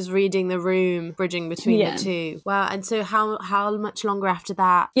 She was reading the room, bridging between the two. Wow. And so how much longer after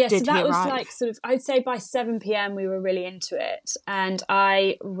that did so that he was arrive? like sort of, I'd say by 7 p.m. we were really into it. And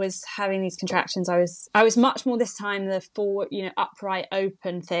I was having these contractions. I was I was much more this time the upright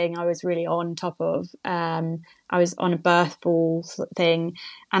open thing I was really on top of. I was on a birth ball thing,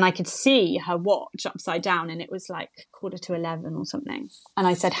 and I could see her watch upside down, and it was like 11:15 or something. And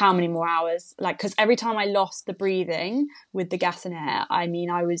I said, how many more hours? Like, because every time I lost the breathing with the gas and air, I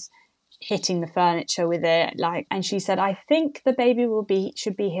mean, I was hitting the furniture with it, like. And she said, I think the baby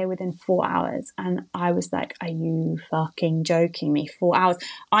should be here within 4 hours. And I was like, are you fucking joking me? 4 hours?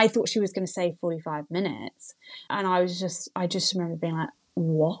 I thought she was going to say 45 minutes, and I just remember being like,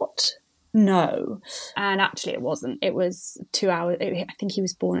 what? No. And actually it wasn't. It was 2 hours. I think he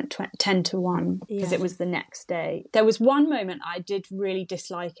was born at 10:50 because it was the next day. There was one moment I did really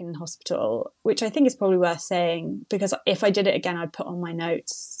dislike in hospital, which I think is probably worth saying, because if I did it again, I'd put on my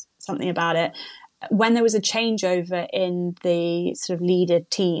notes something about it. When there was a changeover in the sort of leader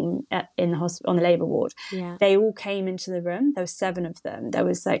team in the hospital on the labour ward, they all came into the room. There were 7 of them. There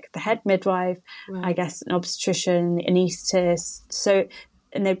was like the head midwife, I guess an obstetrician, the anaesthetist.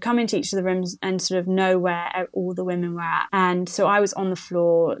 And they'd come into each of the rooms and sort of know where all the women were at. And so I was on the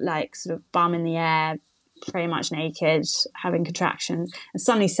floor, like sort of bum in the air, pretty much naked, having contractions. And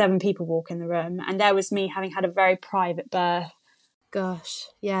suddenly 7 people walk in the room. And there was me having had a very private birth. Gosh,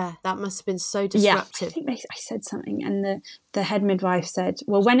 yeah, that must have been so disruptive. Yeah, I think I said something, and the head midwife said,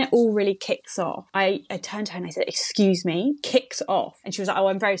 well, when it all really kicks off, I turned to her and I said, excuse me, kicks off? And she was like, oh,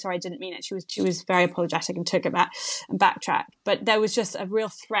 I'm very sorry, I didn't mean it. She was very apologetic and took it back and backtracked. But there was just a real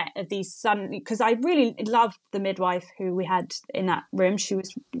threat of these suddenly, because I really loved the midwife who we had in that room. She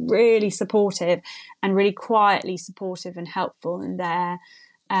was really supportive and really quietly supportive and helpful in there.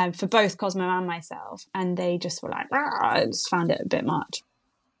 For both Cosmo and myself, and they just were like, I just found it a bit much.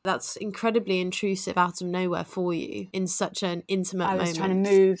 That's incredibly intrusive out of nowhere for you in such an intimate moment. I was trying to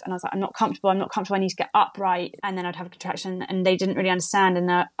move, and I was like, I'm not comfortable, I need to get upright, and then I'd have a contraction, and they didn't really understand,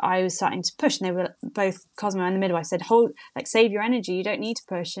 and I was starting to push, and they were both, Cosmo and the midwife said, hold, like, save your energy, you don't need to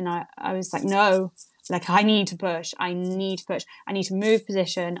push. And I was like, no, like, I need to push, I need to move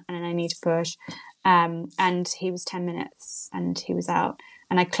position, and I need to push. And he was 10 minutes and he was out,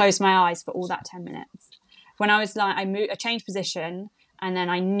 and I closed my eyes for all that 10 minutes. When I was like, I changed position, and then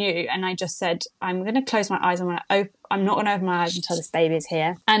I knew, and I just said, I'm going to close my eyes. I'm not going to open my eyes until this baby is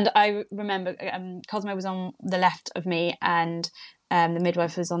here. And I remember Cosmo was on the left of me, and the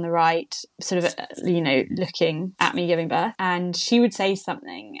midwife was on the right, sort of, looking at me giving birth. And she would say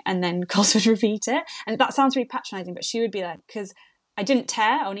something, and then Cos would repeat it. And that sounds really patronising, but she would be like, because I didn't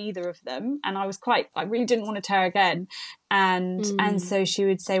tear on either of them, and I really didn't want to tear again. And so she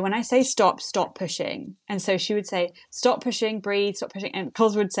would say, when I say stop pushing. And so she would say, stop pushing, breathe, stop pushing. And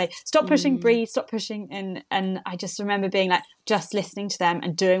Cos would say, stop pushing, breathe, stop pushing. And I just remember being like, just listening to them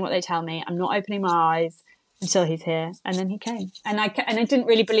and doing what they tell me. I'm not opening my eyes until he's here. And then he came. And I didn't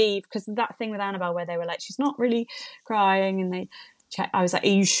really believe, because that thing with Annabelle where they were like, she's not really crying, and I was like, are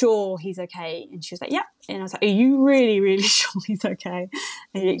you sure he's okay? And she was like, yep. And I was like, are you really, really sure he's okay?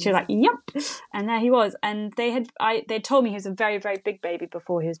 And she was like, yep. And there he was. And they told me he was a very, very big baby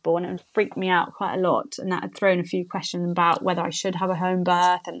before he was born, and freaked me out quite a lot. And that had thrown a few questions about whether I should have a home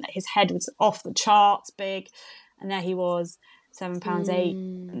birth, and that his head was off the charts big. And there he was, 7 pounds 8,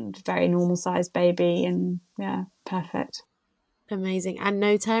 and very normal sized baby. And yeah, perfect. Amazing. And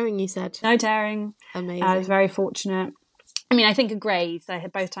no tearing, you said? No tearing. Amazing. I was very fortunate. I mean, I think a graze.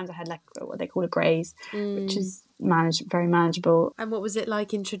 Both times I had like what they call a graze, which is very manageable. And what was it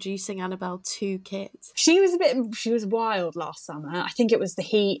like introducing Annabelle to kids? She was wild last summer. I think it was the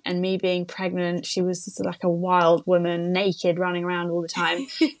heat and me being pregnant. She was just like a wild woman, naked, running around all the time.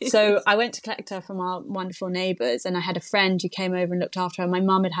 So I went to collect her from our wonderful neighbours, and I had a friend who came over and looked after her. My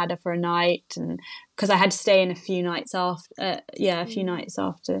mum had her for a night, and because I had to stay in a few nights after.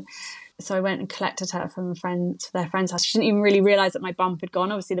 So I went and collected her from their friend's house. She didn't even really realise that my bump had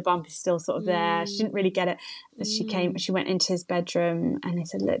gone. Obviously, the bump is still sort of there. She didn't really get it. She went into his bedroom, and I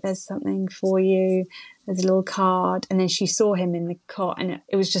said, look, there's something for you. There's a little card. And then she saw him in the cot, and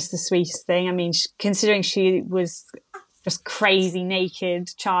it was just the sweetest thing. I mean, considering she was just crazy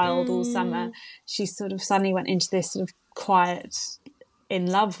naked child all summer, she sort of suddenly went into this sort of quiet in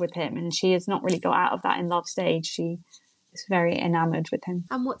love with him. And she has not really got out of that in love stage. She is very enamoured with him.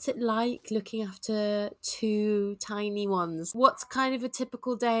 And what's it like looking after 2 tiny ones? What's kind of a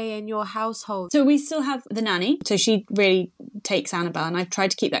typical day in your household? So we still have the nanny. So she really takes Annabelle, and I've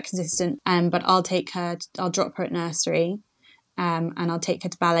tried to keep that consistent. But I'll drop her at nursery. and I'll take her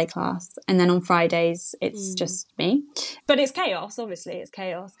to ballet class. And then on Fridays, it's just me. But it's chaos, obviously, it's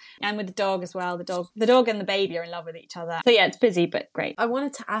chaos. And with the dog as well, the dog and the baby are in love with each other. So yeah, it's busy, but great. I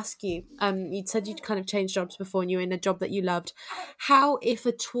wanted to ask you, you said you'd kind of changed jobs before and you were in a job that you loved. How, if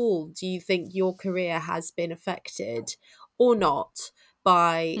at all, do you think your career has been affected or not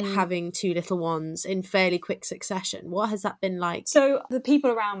by having two little ones in fairly quick succession? What has that been like? So the people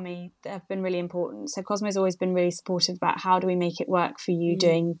around me have been really important. So Cosmo's always been really supportive about how do we make it work for you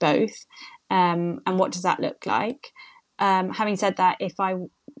doing both, and what does that look like. Having said that, if I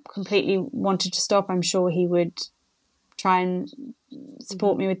completely wanted to stop, I'm sure he would try and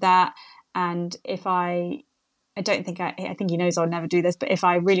support me with that. And if I think he knows I'll never do this, but if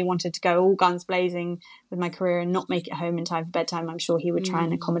I really wanted to go all guns blazing with my career and not make it home in time for bedtime, I'm sure he would try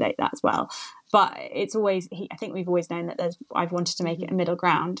and accommodate that as well. But it's always, I think we've always known that I've wanted to make it a middle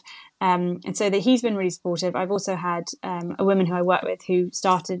ground. And so that he's been really supportive. I've also had a woman who I work with who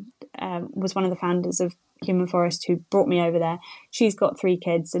was one of the founders of Human Forest, who brought me over there. She's got 3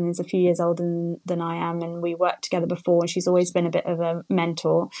 kids and is a few years older than I am, and we worked together before, and she's always been a bit of a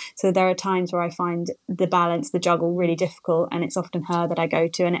mentor. So there are times where I find the balance, the juggle really difficult, and it's often her that I go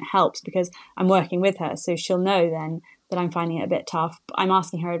to, and it helps because I'm working with her, so she'll know then that I'm finding it a bit tough. I'm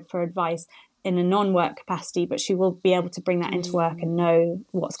asking her for advice in a non-work capacity, but she will be able to bring that into work and know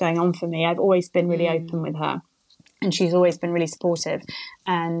what's going on for me. I've always been really open with her, and she's always been really supportive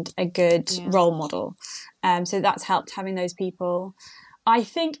and a good role model. So that's helped, having those people. I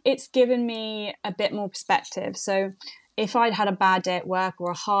think it's given me a bit more perspective. So if I'd had a bad day at work or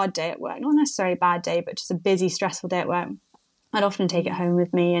a hard day at work, not necessarily a bad day, but just a busy, stressful day at work, I'd often take it home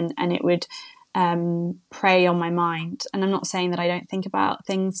with me, and it would prey on my mind. And I'm not saying that I don't think about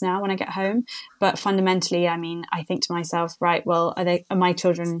things now when I get home, but fundamentally, I mean, I think to myself, right, well, are my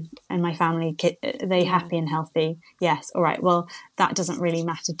children and my family, are they happy and healthy? Yes. All right. Well, that doesn't really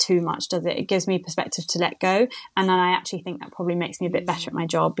matter too much, does it? It gives me perspective to let go. And then I actually think that probably makes me a bit better at my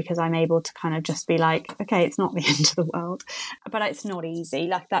job, because I'm able to kind of just be like, okay, it's not the end of the world, but it's not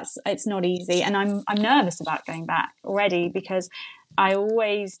easy. It's not easy. And I'm nervous about going back already, because I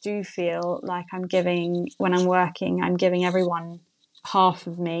always do feel like when I'm working, I'm giving everyone half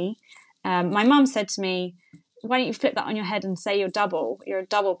of me. My mum said to me, why don't you flip that on your head and say you're a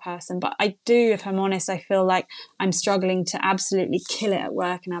double person? But I do, if I'm honest, I feel like I'm struggling to absolutely kill it at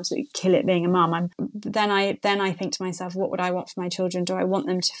work and absolutely kill it being a mum. Then I think to myself, what would I want for my children? Do I want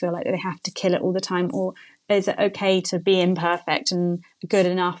them to feel like they have to kill it all the time? Or is it okay to be imperfect and good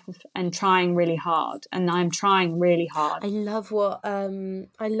enough and trying really hard? And I'm trying really hard. I love what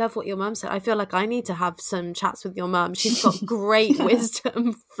your mum said. I feel like I need to have some chats with your mum. She's got great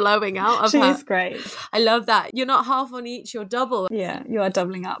wisdom flowing out of her. She's great. I love that. You're not half on each, you're double. Yeah, you are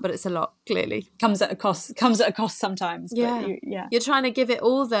doubling up, but it's a lot, clearly. Comes at a cost sometimes. Yeah. But You're trying to give it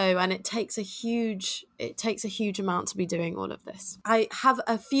all though, and it takes a huge amount to be doing all of this. I have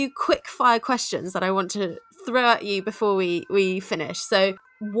a few quick fire questions that I want to throw at you before we finish. So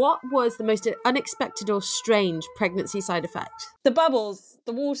what was the most unexpected or strange pregnancy side effect? The bubbles,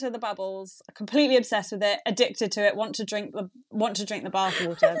 the water, the bubbles. Completely obsessed with it, addicted to it. Want to drink the bath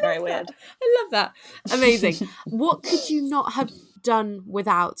water. Very weird. I love that. Amazing. What could you not have done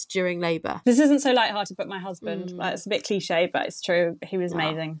without during labour? This isn't so lighthearted, but my husband. It's a bit cliche, but it's true. He was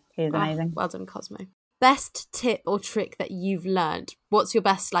amazing. He was amazing. Well done, Cosmo. Best tip or trick that you've learned? What's your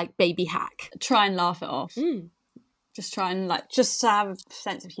best baby hack? Try and laugh it off. Just try and just have a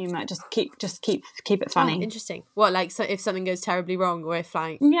sense of humour. Just keep it funny. Oh, interesting. What, so if something goes terribly wrong, or if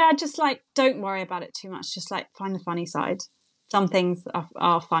just don't worry about it too much. Just find the funny side. Some things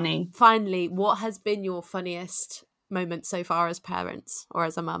are funny. Finally, what has been your funniest moment so far as parents or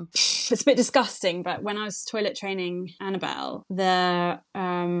as a mum? It's a bit disgusting, but when I was toilet training Annabelle,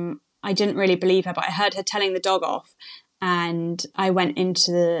 I didn't really believe her, but I heard her telling the dog off, and I went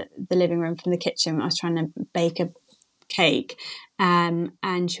into the living room from the kitchen. I was trying to bake a cake, and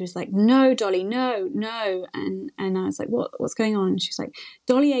she was like, "No, Dolly, no." And I was like, what's going on? And she was like,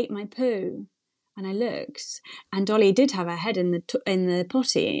 "Dolly ate my poo." And I looked, and Dolly did have her head in the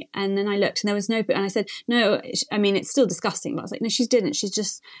potty. And then I looked, and there was no poo. And I said, "No, I mean, it's still disgusting." But I was like, "No, she didn't.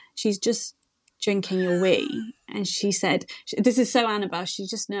 She's just drinking your wee." And she said, "This is so Annabelle." She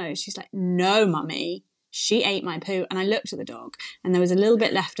just knows. She's like, "No, mummy, she ate my poo." And I looked at the dog, and there was a little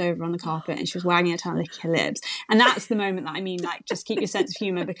bit left over on the carpet, and she was wagging her tongue, licking her lips. And that's the moment that I mean, just keep your sense of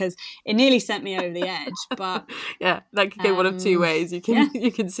humour, because it nearly sent me over the edge. But yeah, that could go one of two ways. You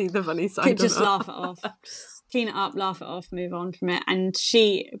can see the funny side. Just laugh it off. clean it up, laugh it off, move on from it. And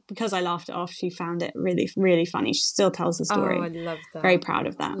she, because I laughed it off, she found it really, really funny. She still tells the story. Oh, I love that. Very proud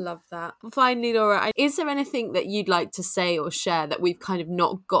of that. Love that. Finally, Laura, is there anything that you'd like to say or share that we've kind of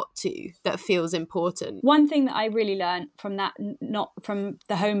not got to that feels important? One thing that I really learned from that, not from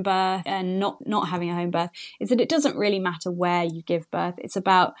the home birth and not having a home birth, is that it doesn't really matter where you give birth. It's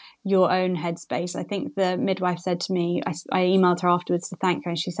about your own headspace. I think the midwife said to me, I emailed her afterwards to thank her,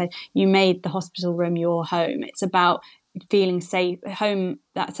 and she said, you made the hospital room your home. It's about feeling safe. Home,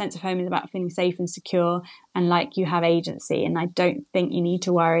 that sense of home is about feeling safe and secure and like you have agency. And I don't think you need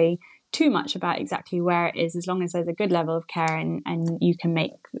to worry too much about exactly where it is, as long as there's a good level of care and you can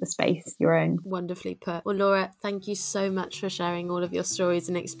make the space your own. Wonderfully put. Well, Laura, thank you so much for sharing all of your stories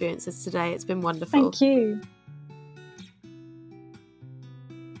and experiences today. It's been wonderful. Thank you.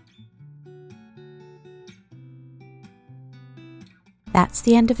 That's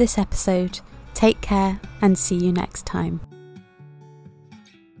the end of this episode. Take care and see you next time.